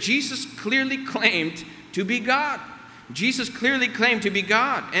here that Jesus clearly claimed to be God. Jesus clearly claimed to be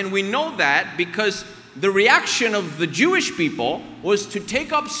God. And we know that because the reaction of the Jewish people was to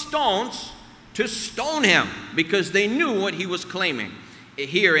take up stones to stone him, because they knew what he was claiming.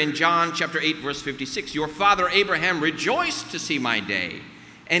 Here in John chapter 8 verse 56, your father Abraham rejoiced to see my day,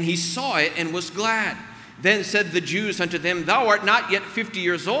 and he saw it and was glad. Then said the Jews unto them, thou art not yet 50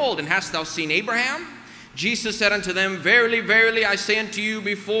 years old, and hast thou seen Abraham? Jesus said unto them, verily, verily, I say unto you,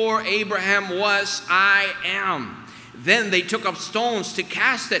 before Abraham was, I am. Then they took up stones to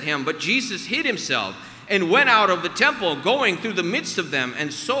cast at him, but Jesus hid himself and went out of the temple, going through the midst of them,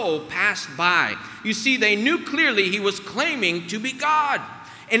 and so passed by. You see, they knew clearly he was claiming to be God.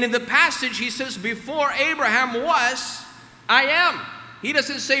 And in the passage, he says, before Abraham was, I am. He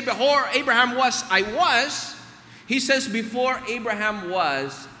doesn't say, before Abraham was, I was. He says, before Abraham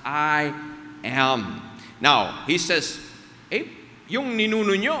was, I am. Now, he says, yung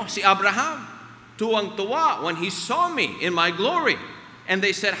ninuno nyo, si Abraham, tuwang-tuwa when he saw me in my glory. And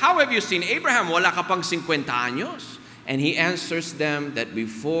they said, how have you seen Abraham? Wala ka pang 50 años? And he answers them that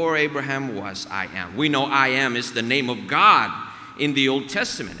before Abraham was, I am. We know I am is the name of God in the Old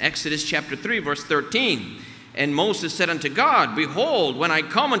Testament. Exodus chapter 3, verse 13. And Moses said unto God, behold, when I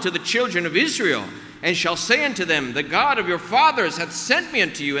come unto the children of Israel, and shall say unto them, the God of your fathers hath sent me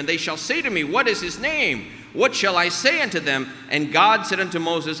unto you, and they shall say to me, what is his name? What shall I say unto them? And God said unto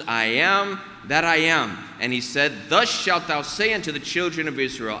Moses, I am that I am. And he said, thus shalt thou say unto the children of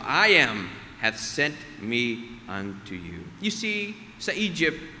Israel, I am hath sent me unto you. You see, sa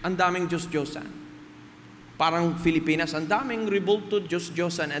Egypt, ang daming Diyos-Diyosan. Parang Filipinas, ang daming rebulto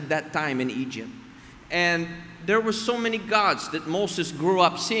Diyos-Diyosan at that time in Egypt. And there were so many gods that Moses grew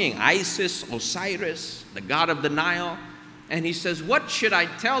up seeing. Isis, Osiris, the god of the Nile. And he says, what should I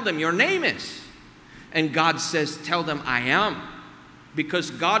tell them your name is? And God says, tell them I am. Because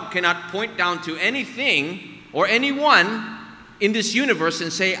God cannot point down to anything or anyone in this universe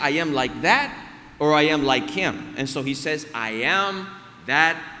and say, I am like that or I am like him. And so he says, I am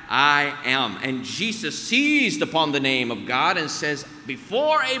that I am. And Jesus seized upon the name of God and says,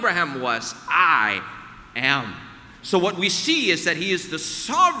 before Abraham was, I am. So what we see is that he is the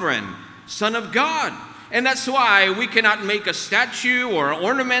sovereign Son of God. And that's why we cannot make a statue or an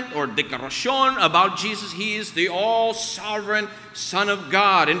ornament or decoration about Jesus. He is the all-sovereign Son of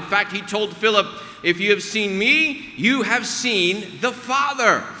God. In fact, he told Philip, if you have seen me, you have seen the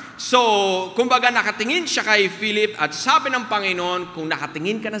Father. So, kumbaga nakatingin siya kay Philip at sabi ng Panginoon, kung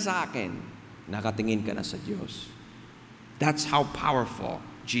nakatingin ka na sa akin, nakatingin ka na sa Diyos. That's how powerful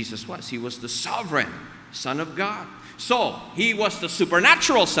Jesus was. He was the sovereign Son of God. So, He was the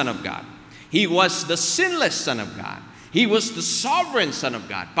supernatural Son of God. He was the sinless Son of God. He was the sovereign Son of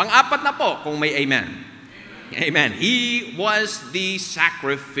God. Pang-apat na po, kung may amen. Amen. He was the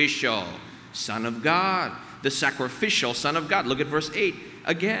sacrificial Son of God. The sacrificial Son of God. Look at verse 8.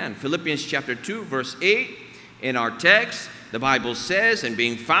 Again, Philippians chapter 2, verse 8. In our text, the Bible says, and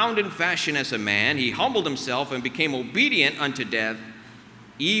being found in fashion as a man, he humbled himself and became obedient unto death,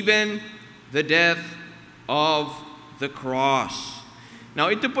 even the death of the cross. Now,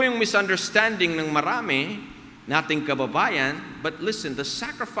 ito po yung misunderstanding ng marami nating kababayan. But listen, the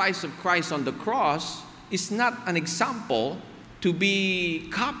sacrifice of Christ on the cross is not an example to be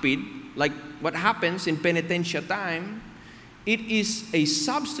copied like what happens in penitential time. It is a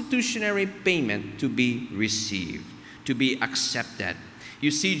substitutionary payment to be received, to be accepted. You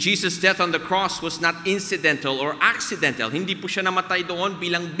see, Jesus' death on the cross was not incidental or accidental. Hindi po siya namatay doon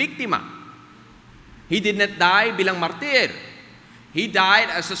bilang biktima. He did not die bilang martir. He died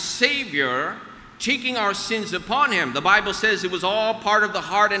as a Savior, taking our sins upon Him. The Bible says it was all part of the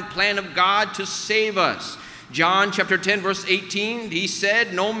heart and plan of God to save us. John chapter 10, verse 18, He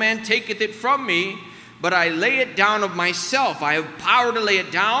said, no man taketh it from me, but I lay it down of myself. I have power to lay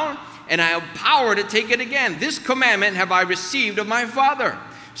it down, and I have power to take it again. This commandment have I received of my Father.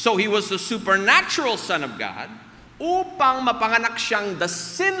 So He was the supernatural Son of God, upang mapanganak siyang the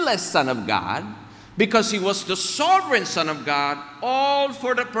sinless Son of God, because He was the sovereign Son of God, all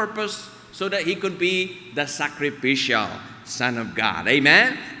for the purpose so that He could be the sacrificial Son of God.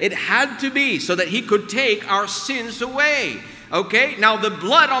 Amen? It had to be so that He could take our sins away. Okay, now the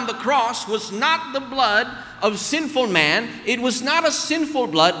blood on the cross was not the blood of sinful man. It was not a sinful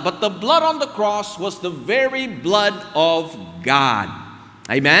blood, but the blood on the cross was the very blood of God.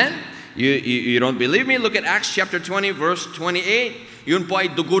 Amen? You don't believe me? Look at Acts chapter 20, verse 28. Yun po ay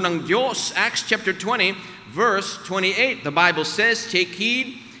dugo ng Diyos. Acts chapter 20, verse 28. The Bible says, take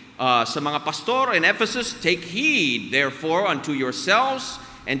heed sa mga pastor in Ephesus, take heed therefore unto yourselves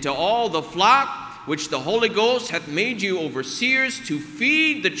and to all the flock which the Holy Ghost hath made you overseers to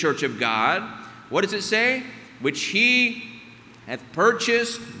feed the church of God. What does it say? Which He hath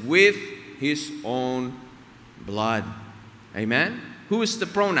purchased with His own blood. Amen? Who is the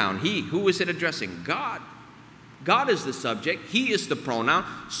pronoun? He. Who is it addressing? God. God is the subject. He is the pronoun.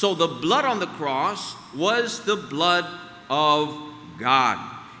 So the blood on the cross was the blood of God.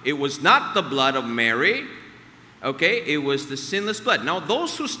 It was not the blood of Mary. Okay? It was the sinless blood. Now,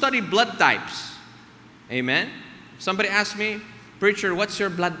 those who study blood types, amen? Somebody asked me, preacher, what's your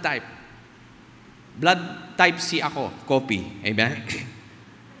blood type? Blood type C ako, copy. Amen?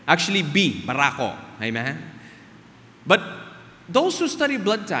 Actually, B, Barako. Amen? But those who study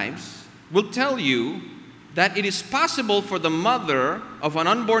blood types will tell you that it is possible for the mother of an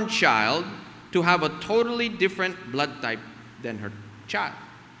unborn child to have a totally different blood type than her child.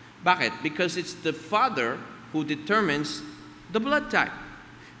 Bakit? Because it's the father who determines the blood type.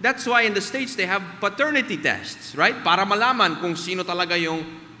 That's why in the States they have paternity tests, right? Para malaman kung sino talaga yung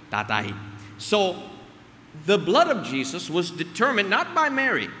tatay. So, the blood of Jesus was determined not by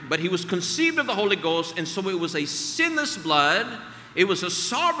Mary, but He was conceived of the Holy Ghost, and so it was a sinless blood. It was a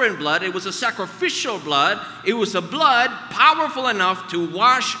sovereign blood. It was a sacrificial blood. It was a blood powerful enough to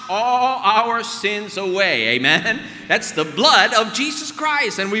wash all our sins away. Amen? That's the blood of Jesus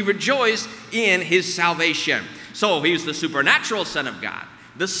Christ, and we rejoice in His salvation. So, He was the supernatural Son of God,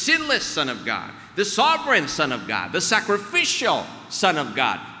 the sinless Son of God, the sovereign Son of God, the sacrificial Son of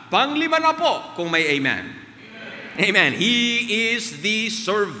God. Panglima na po, kung may amen. Amen. He is the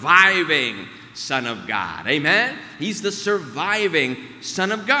surviving Son of God. Amen. He's the surviving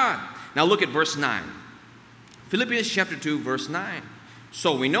Son of God. Now look at verse 9. Philippians chapter 2, verse 9.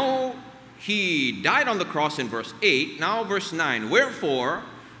 So we know He died on the cross in verse 8. Now verse 9. Wherefore,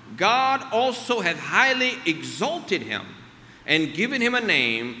 God also hath highly exalted Him and given Him a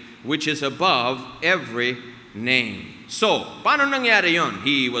name which is above every name. So, paano nangyari yun?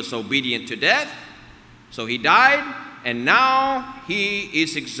 He was obedient to death, so He died, and now He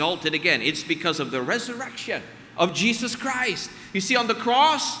is exalted again. It's because of the resurrection of Jesus Christ. You see, on the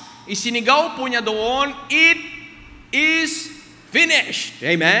cross, isinigaw po niya doon, it is finished.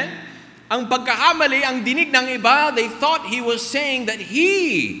 Amen? Ang pagkakamali, ang dinig ng iba, they thought He was saying that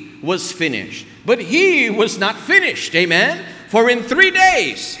He was finished. But He was not finished. Amen? For in 3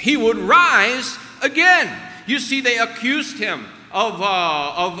 days, He would rise again. You see, they accused Him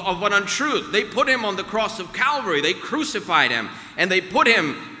of an untruth. They put him on the cross of Calvary. They crucified him, and they put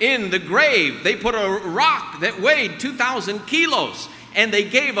him in the grave. They put a rock that weighed 2,000 kilos, and they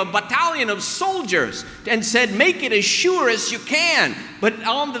gave a battalion of soldiers and said, make it as sure as you can. But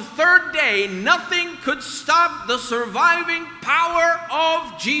on the third day, nothing could stop the surviving power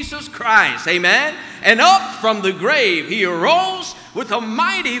of Jesus Christ. Amen? And up from the grave, he arose with a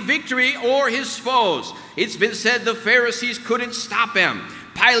mighty victory o'er his foes. It's been said the Pharisees couldn't stop him.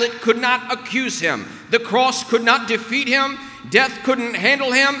 Pilate could not accuse him. The cross could not defeat him. Death couldn't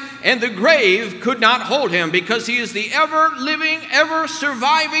handle him, and the grave could not hold him, because he is the ever-living,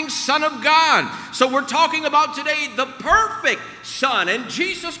 ever-surviving Son of God. So we're talking about today the perfect Son, and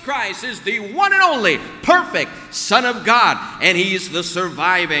Jesus Christ is the one and only perfect Son of God, and he is the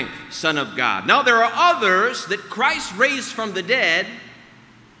surviving Son of God. Now there are others that Christ raised from the dead,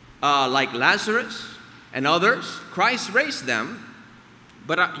 like Lazarus and others. Christ raised them,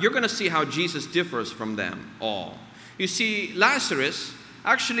 but you're going to see how Jesus differs from them all. You see, Lazarus,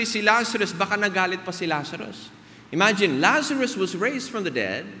 actually si Lazarus, baka nagalit pa si Lazarus. Imagine, Lazarus was raised from the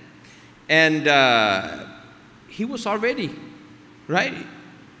dead, and he was already, right?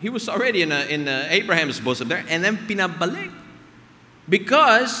 He was already in Abraham's bosom there, and then pinabalik.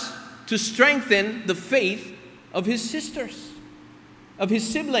 Because to strengthen the faith of his sisters, of his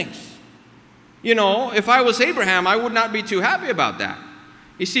siblings. You know, if I was Abraham, I would not be too happy about that.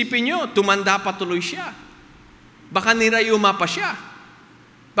 Isipin nyo, tumanda pa tuloy siya. Baka nirayuma pa siya.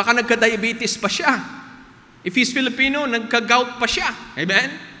 Baka nagka-diabetes pa siya. If he's Filipino, nagka-gout pa siya.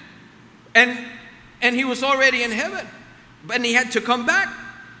 Amen? And he was already in heaven. And he had to come back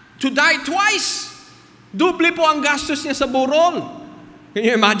to die twice. Doble po ang gastos niya sa burol. Can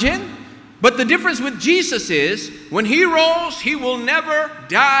you imagine? But the difference with Jesus is, when he rose, he will never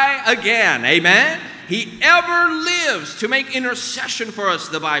die again. Amen? He ever lives to make intercession for us,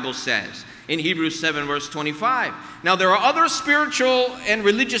 the Bible says. In Hebrews 7 verse 25. Now there are other spiritual and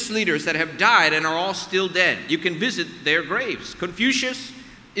religious leaders that have died and are all still dead. You can visit their graves. Confucius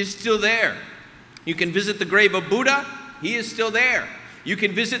is still there. You can visit the grave of Buddha. He is still there. You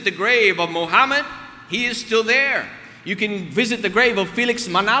can visit the grave of Muhammad. He is still there. You can visit the grave of Felix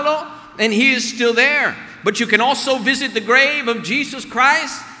Manalo, and he is still there. But you can also visit the grave of Jesus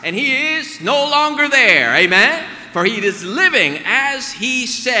Christ, and he is no longer there. Amen? For he is living as he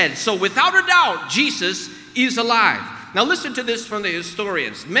said. So without a doubt, Jesus is alive. Now listen to this from the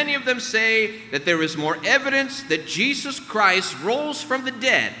historians. Many of them say that there is more evidence that Jesus Christ rose from the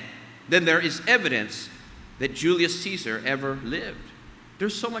dead than there is evidence that Julius Caesar ever lived.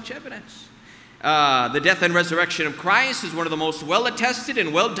 There's so much evidence. The death and resurrection of Christ is one of the most well-attested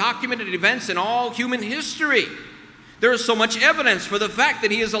and well-documented events in all human history. There is so much evidence for the fact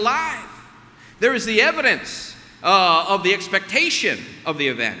that he is alive. There is the evidence of the expectation of the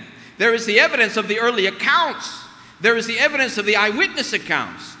event. There is the evidence of the early accounts. There is the evidence of the eyewitness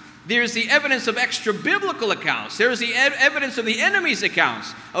accounts. There is the evidence of extra-biblical accounts. There is the evidence of the enemy's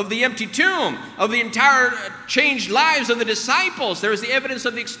accounts, of the empty tomb, of the entire changed lives of the disciples. There is the evidence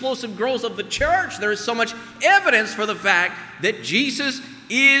of the explosive growth of the church. There is so much evidence for the fact that Jesus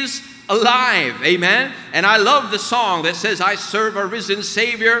is alive. Amen? And I love the song that says, I serve a risen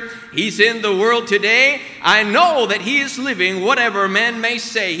Savior. He's in the world today. I know that he is living, whatever men may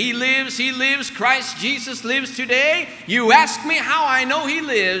say. He lives, Christ Jesus lives today. You ask me how I know he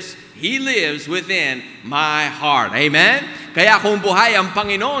lives within my heart. Amen? Kaya kung buhay ang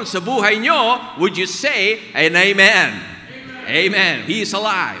Panginoon sa buhay nyo, would you say an amen? Amen. Amen. He is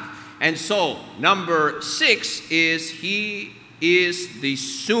alive. And so, number 6 is he is the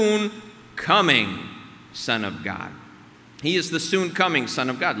soon coming Son of God. He is the soon coming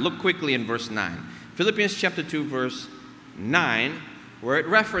Son of God. Look quickly in verse 9. Philippians chapter 2 verse 9, where it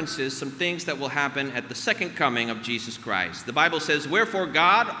references some things that will happen at the second coming of Jesus Christ. The Bible says, wherefore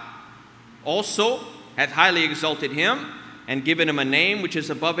God also hath highly exalted him and given him a name which is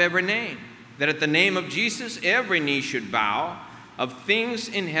above every name, that at the name of Jesus every knee should bow, of things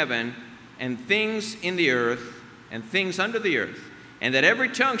in heaven and things in the earth and things under the earth, and that every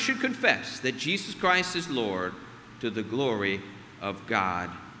tongue should confess that Jesus Christ is Lord, to the glory of God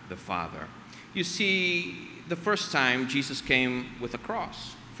the Father. You see, the first time Jesus came with a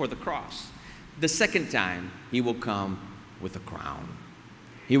cross, for the cross. The second time, he will come with a crown.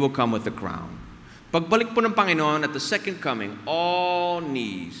 He will come with a crown. Pagbalik po ng Panginoon at the second coming, all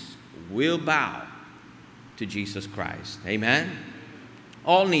knees will bow to Jesus Christ. Amen?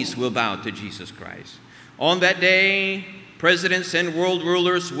 All knees will bow to Jesus Christ. On that day, presidents and world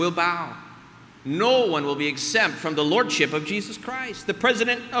rulers will bow. No one will be exempt from the lordship of Jesus Christ. The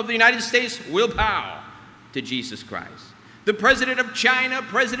President of the United States will bow to Jesus Christ. The president of China,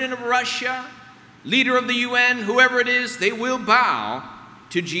 president of Russia, leader of the UN, whoever it is, they will bow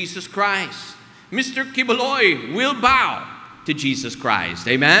to Jesus Christ. Mr. Kibaloy will bow to Jesus Christ.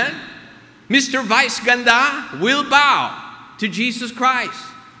 Amen? Mr. Vice Ganda will bow to Jesus Christ.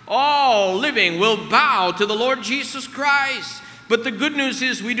 All living will bow to the Lord Jesus Christ. But the good news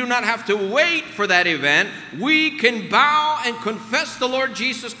is we do not have to wait for that event. We can bow and confess the Lord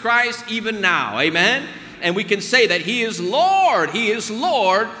Jesus Christ even now. Amen? And we can say that He is Lord. He is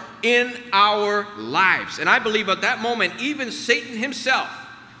Lord in our lives. And I believe at that moment, even Satan himself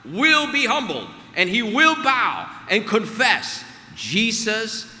will be humbled and he will bow and confess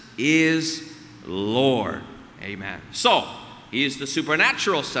Jesus is Lord. Amen. So, He is the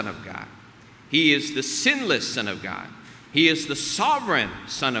supernatural Son of God. He is the sinless Son of God. He is the sovereign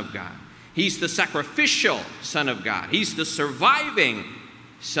Son of God. He's the sacrificial Son of God. He's the surviving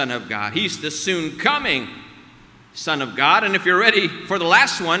Son of God. He's the soon coming Son of God. And if you're ready for the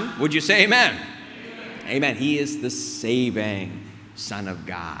last one, would you say amen? Amen. Amen. He is the saving Son of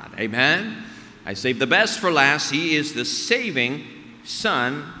God. Amen. I saved the best for last. He is the saving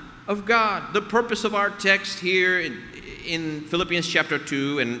Son of God. The purpose of our text here in Philippians chapter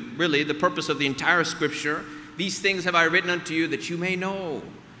 2, and really the purpose of the entire Scripture, these things have I written unto you that you may know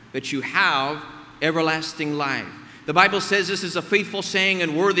that you have everlasting life. The Bible says this is a faithful saying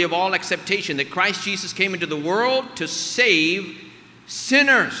and worthy of all acceptation, that Christ Jesus came into the world to save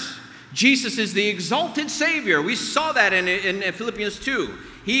sinners. Jesus is the exalted Savior. We saw that in Philippians 2.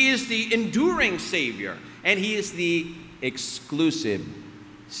 He is the enduring Savior, and He is the exclusive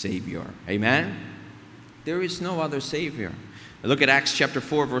Savior. Amen? There is no other Savior. Look at Acts chapter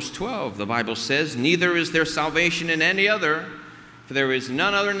 4, verse 12. The Bible says, neither is there salvation in any other, for there is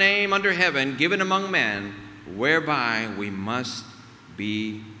none other name under heaven given among men whereby we must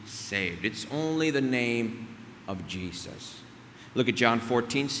be saved. It's only the name of Jesus. Look at John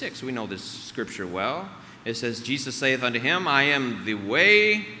 14:6. We know this scripture well. It says, Jesus saith unto him, I am the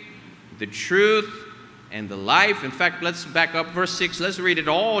way, the truth, and the life. In fact, let's back up verse 6. Let's read it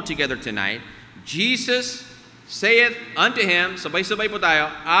all together tonight. Jesus saith unto him, sabay-sabay po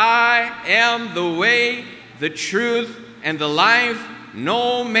tayo, I am the way, the truth, and the life.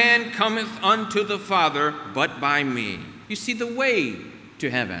 No man cometh unto the Father but by me. You see, the way to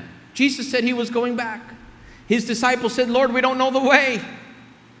heaven. Jesus said He was going back. His disciples said, Lord, we don't know the way.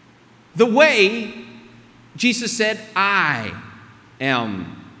 The way, Jesus said, I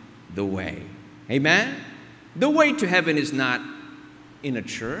am the way. Amen? The way to heaven is not in a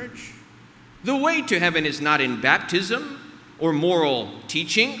church. The way to heaven is not in baptism or moral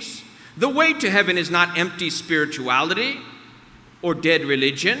teachings. The way to heaven is not empty spirituality or dead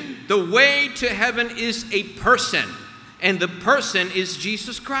religion. The way to heaven is a person, and the person is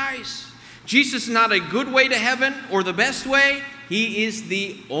Jesus Christ. Jesus is not a good way to heaven or the best way. He is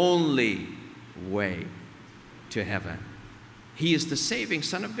the only way to heaven. He is the saving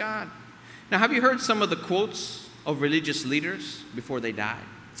Son of God. Now, have you heard some of the quotes of religious leaders before they died?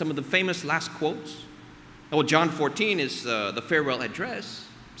 Some of the famous last quotes? Well, John 14 is the farewell address,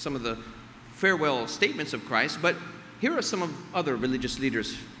 some of the farewell statements of Christ, but here are some of other religious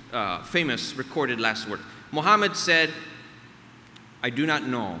leaders' famous recorded last words. Muhammad said, I do not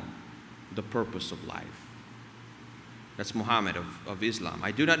know the purpose of life. That's Muhammad of Islam.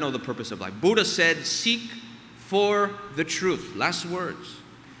 I do not know the purpose of life. Buddha said, seek for the truth. Last words.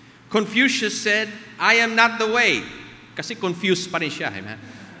 Confucius said, I am not the way. Kasi confused pa rin siya. Eh,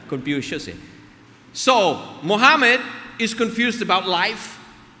 Confucius eh. So, Muhammad is confused about life.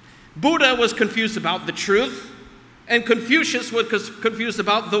 Buddha was confused about the truth. And Confucius was confused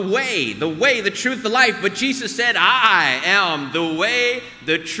about the way, the truth, the life. But Jesus said, I am the way,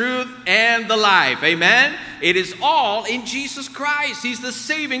 the truth, and the life. Amen? It is all in Jesus Christ. He's the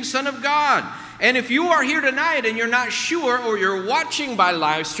saving Son of God. And if you are here tonight and you're not sure, or you're watching by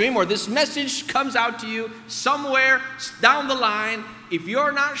live stream, or this message comes out to you somewhere down the line, if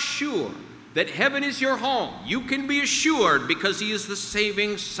you're not sure that heaven is your home, you can be assured because He is the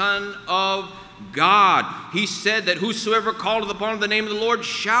saving Son of God. He said that whosoever calleth upon the name of the Lord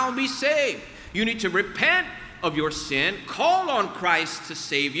shall be saved. You need to repent of your sin, call on Christ to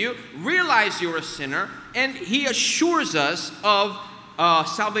save you, realize you're a sinner, and He assures us of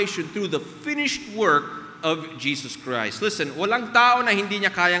salvation through the finished work of Jesus Christ. Listen, walang tao na hindi niya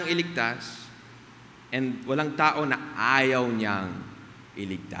kayang iligtas, and walang tao na ayaw niyang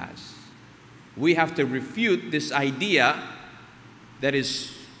iligtas. We have to refute this idea that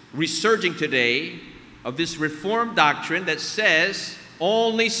is resurging today of this Reformed doctrine that says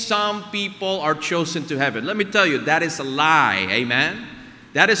only some people are chosen to heaven. Let me tell you, that is a lie. Amen?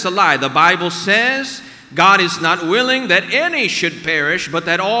 That is a lie. The Bible says God is not willing that any should perish, but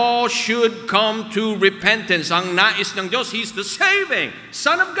that all should come to repentance. Ang nais ng Diyos, He's the saving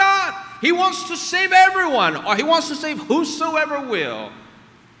Son of God. He wants to save everyone, or He wants to save whosoever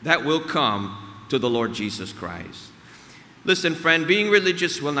that will come to the Lord Jesus Christ. Listen, friend, being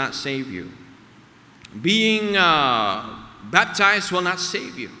religious will not save you. Being baptized will not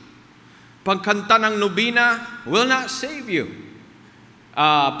save you. Pagkanta ng nobina will not save you.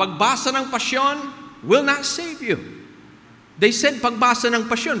 Pagbasa ng pasyon will not save you. They said pagbasa ng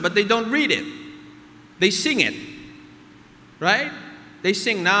pasyon, but they don't read it. They sing it. Right? They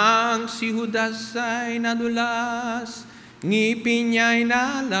sing, nang si Judas ay nadulas, ngipin niya'y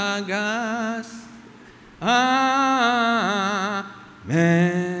nalagas.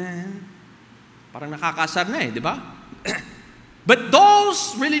 Amen. Parang nakakasar na di ba? But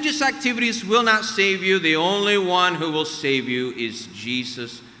those religious activities will not save you. The only one who will save you is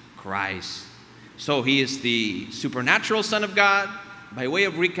Jesus Christ. So He is the supernatural Son of God. By way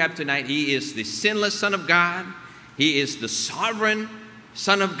of recap tonight, He is the sinless Son of God. He is the sovereign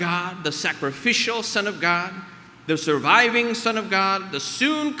Son of God, the sacrificial Son of God, the surviving Son of God, the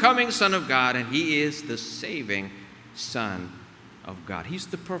soon coming Son of God, and He is the saving Son of God. He's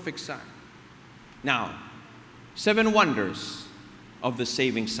the perfect Son. Now, 7 wonders of the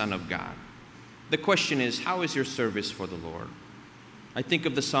saving Son of God. The question is, how is your service for the Lord? I think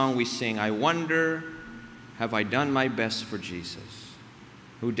of the song we sing, I wonder, have I done my best for Jesus,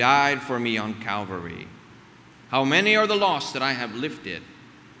 who died for me on Calvary? How many are the lost that I have lifted?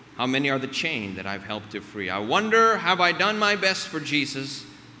 How many are the chained that I've helped to free? I wonder, have I done my best for Jesus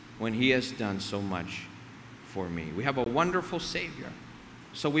when He has done so much for me? We have a wonderful Savior,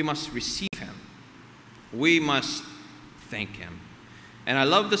 so we must receive Him. We must thank Him. And I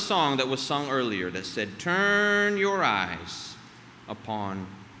love the song that was sung earlier that said, turn your eyes upon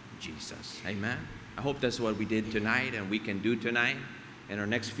Jesus. Amen. I hope that's what we did tonight and we can do tonight in our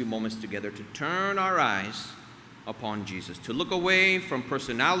next few moments together, to turn our eyes upon Jesus, to look away from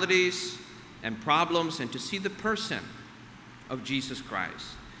personalities and problems and to see the person of Jesus Christ.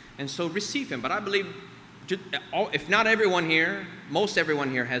 And so receive Him. But I believe, if not everyone here, most everyone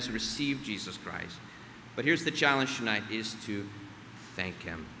here has received Jesus Christ. But here's the challenge tonight, is to thank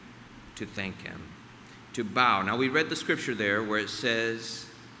Him, to thank Him, to bow. Now we read the scripture there where it says,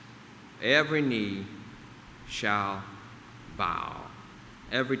 every knee shall bow,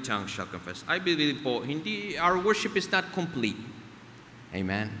 every tongue shall confess. I believe po, our worship is not complete.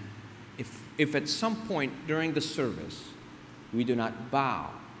 Amen. If at some point during the service we do not bow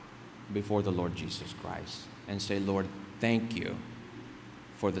before the Lord Jesus Christ and say, Lord, thank you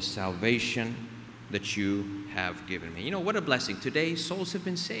for the salvation that you have given me. You know, what a blessing. Today, souls have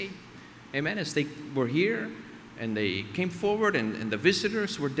been saved. Amen. As they were here and they came forward and the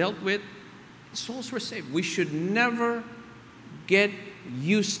visitors were dealt with, souls were saved. We should never get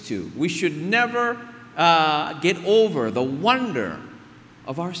used to, we should never get over the wonder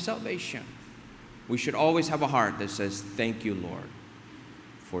of our salvation. We should always have a heart that says, thank you, Lord,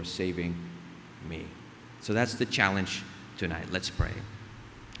 for saving me. So that's the challenge tonight. Let's pray.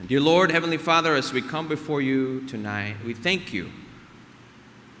 Dear Lord, Heavenly Father, as we come before you tonight, we thank you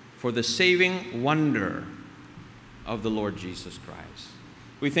for the saving wonder of the Lord Jesus Christ.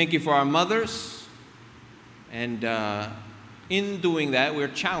 We thank you for our mothers, and in doing that, we're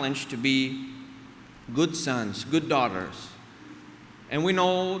challenged to be good sons, good daughters. And we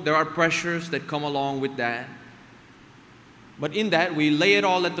know there are pressures that come along with that. But in that, we lay it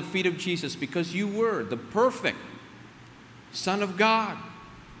all at the feet of Jesus, because you were the perfect Son of God.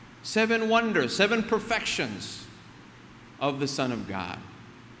 7 wonders, 7 perfections of the Son of God.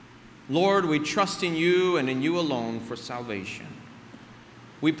 Lord, we trust in you and in you alone for salvation.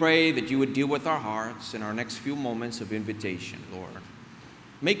 We pray that you would deal with our hearts in our next few moments of invitation, Lord.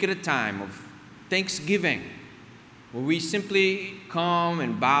 Make it a time of thanksgiving, where we simply come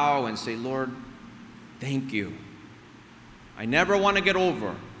and bow and say, Lord, thank you. I never want to get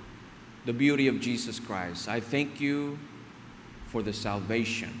over the beauty of Jesus Christ. I thank you for the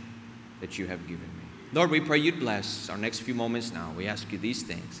salvation that you have given me. Lord, we pray you'd bless our next few moments now. We ask you these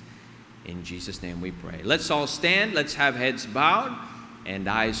things. In Jesus' name we pray. Let's all stand. Let's have heads bowed and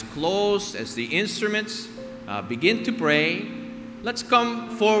eyes closed as the instruments begin to pray. Let's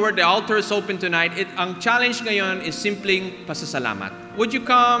come forward. The altar is open tonight. Ang challenge ngayon is simpleng pasasalamat. Would you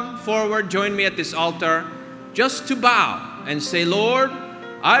come forward, join me at this altar, just to bow and say, Lord,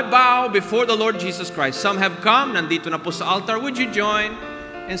 I bow before the Lord Jesus Christ. Some have come, nandito na po sa altar. Would you join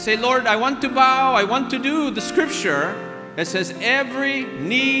and say, Lord, I want to bow. I want to do the scripture that says, every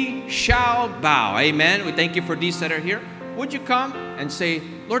knee shall bow. Amen. We thank you for these that are here. Would you come and say,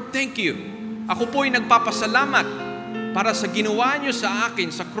 Lord, thank you Ako po'y nagpapasalamat para sa ginawa niyo sa akin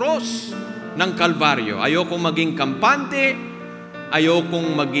sa cross ng Kalbaryo. Ayokong maging kampante,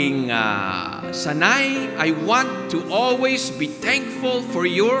 ayokong maging sanay. I want to always be thankful for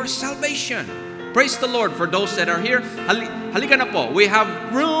your salvation. Praise the Lord for those that are here. Halika na po. We have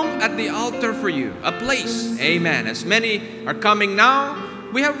room at the altar for you. A place. Amen. As many are coming now,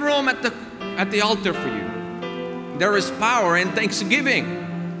 we have room at the altar for you. There is power in thanksgiving.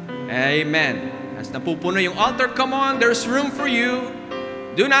 Amen. As napupuno yung altar, come on, there's room for you.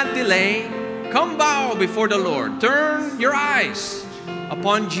 Do not delay. Come bow before the Lord. Turn your eyes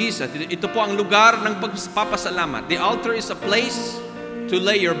upon Jesus. Ito po ang lugar ng pagpapasalamat. The altar is a place to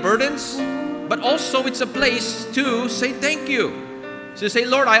lay your burdens, but also it's a place to say thank you. So say,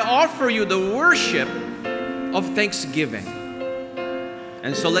 Lord, I offer you the worship of thanksgiving.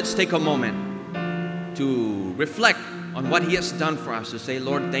 And so let's take a moment to reflect on what He has done for us. To say,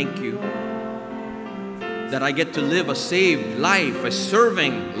 Lord, thank you that I get to live a saved life, a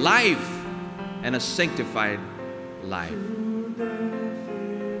serving life, and a sanctified life.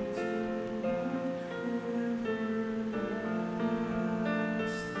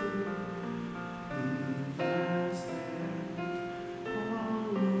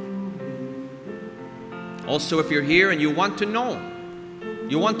 Also, if you're here and you want to know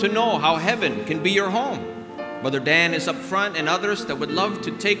how heaven can be your home, Brother Dan is up front and others that would love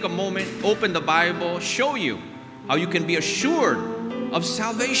to take a moment, open the Bible, show you how you can be assured of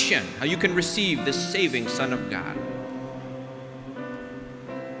salvation, how you can receive this saving Son of God.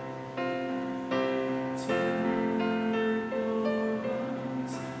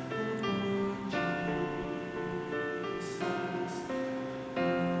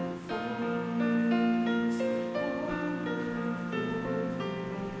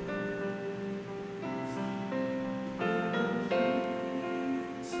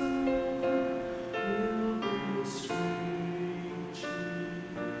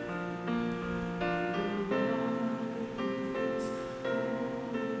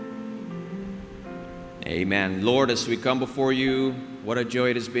 Amen. Lord, as we come before you, what a joy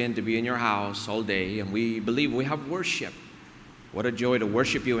it has been to be in your house all day, and we believe we have worship. What a joy to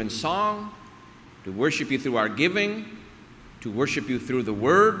worship you in song, to worship you through our giving, to worship you through the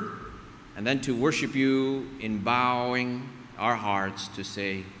word, and then to worship you in bowing our hearts to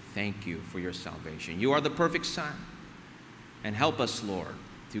say thank you for your salvation. You are the perfect Son, and help us, Lord,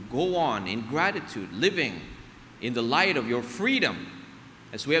 to go on in gratitude, living in the light of your freedom,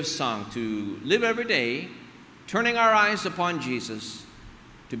 as we have sung, to live every day, turning our eyes upon Jesus,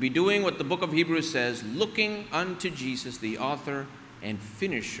 to be doing what the book of Hebrews says, looking unto Jesus, the author and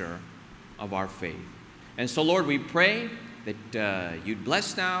finisher of our faith. And so, Lord, we pray that you'd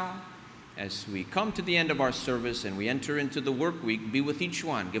bless now as we come to the end of our service and we enter into the work week. Be with each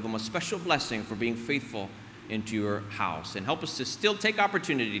one. Give them a special blessing for being faithful into your house. And help us to still take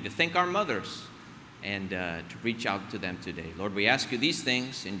opportunity to thank our mothers and to reach out to them today. Lord, we ask you these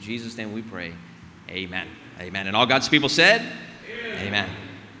things. In Jesus' name we pray. Amen. Amen. And all God's people said, Amen.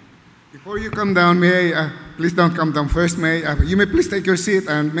 Before you come down, please don't come down first. You may please take your seat,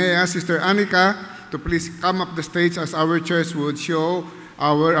 and may I ask Sister Anika to please come up the stage as our church would show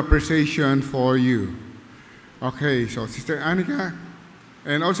our appreciation for you. Okay, so Sister Anika,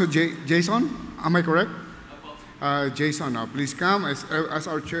 and also Jason, am I correct? Jason, now please come as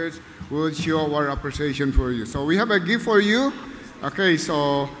our church would show our appreciation for you. So we have a gift for you. Okay,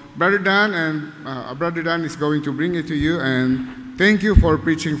 so Brother Dan is going to bring it to you, and thank you for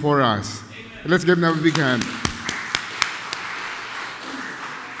preaching for us. Let's give them a big hand.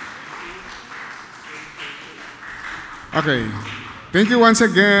 Okay, thank you once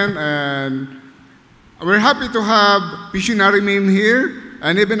again, and we're happy to have Missionary Mim here.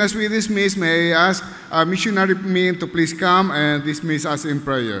 And even as we dismiss, may I ask Missionary Mim to please come and dismiss us in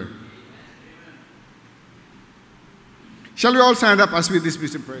prayer. Shall we all stand up as we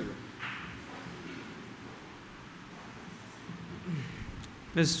dismiss in prayer?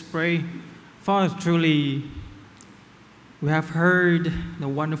 Let's pray. Father, truly, we have heard the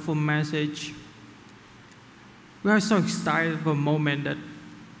wonderful message. We are so excited for a moment that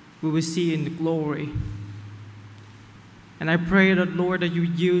we will see in the glory. And I pray that, Lord, that you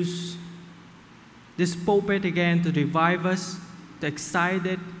use this pulpit again to revive us, to excite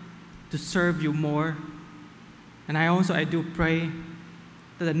it, to serve you more. And I do pray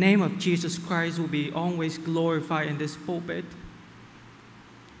that the name of Jesus Christ will be always glorified in this pulpit.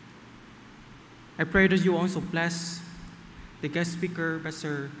 I pray that you also bless the guest speaker,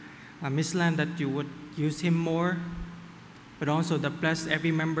 Pastor Miss Land, that you would use him more, but also that bless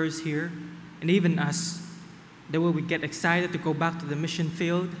every members here, and even us, that we would get excited to go back to the mission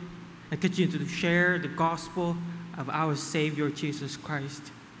field, and continue to share the gospel of our Savior Jesus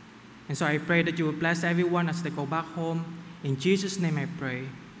Christ. And so I pray that you will bless everyone as they go back home. In Jesus' name I pray.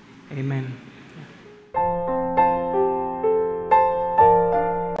 Amen.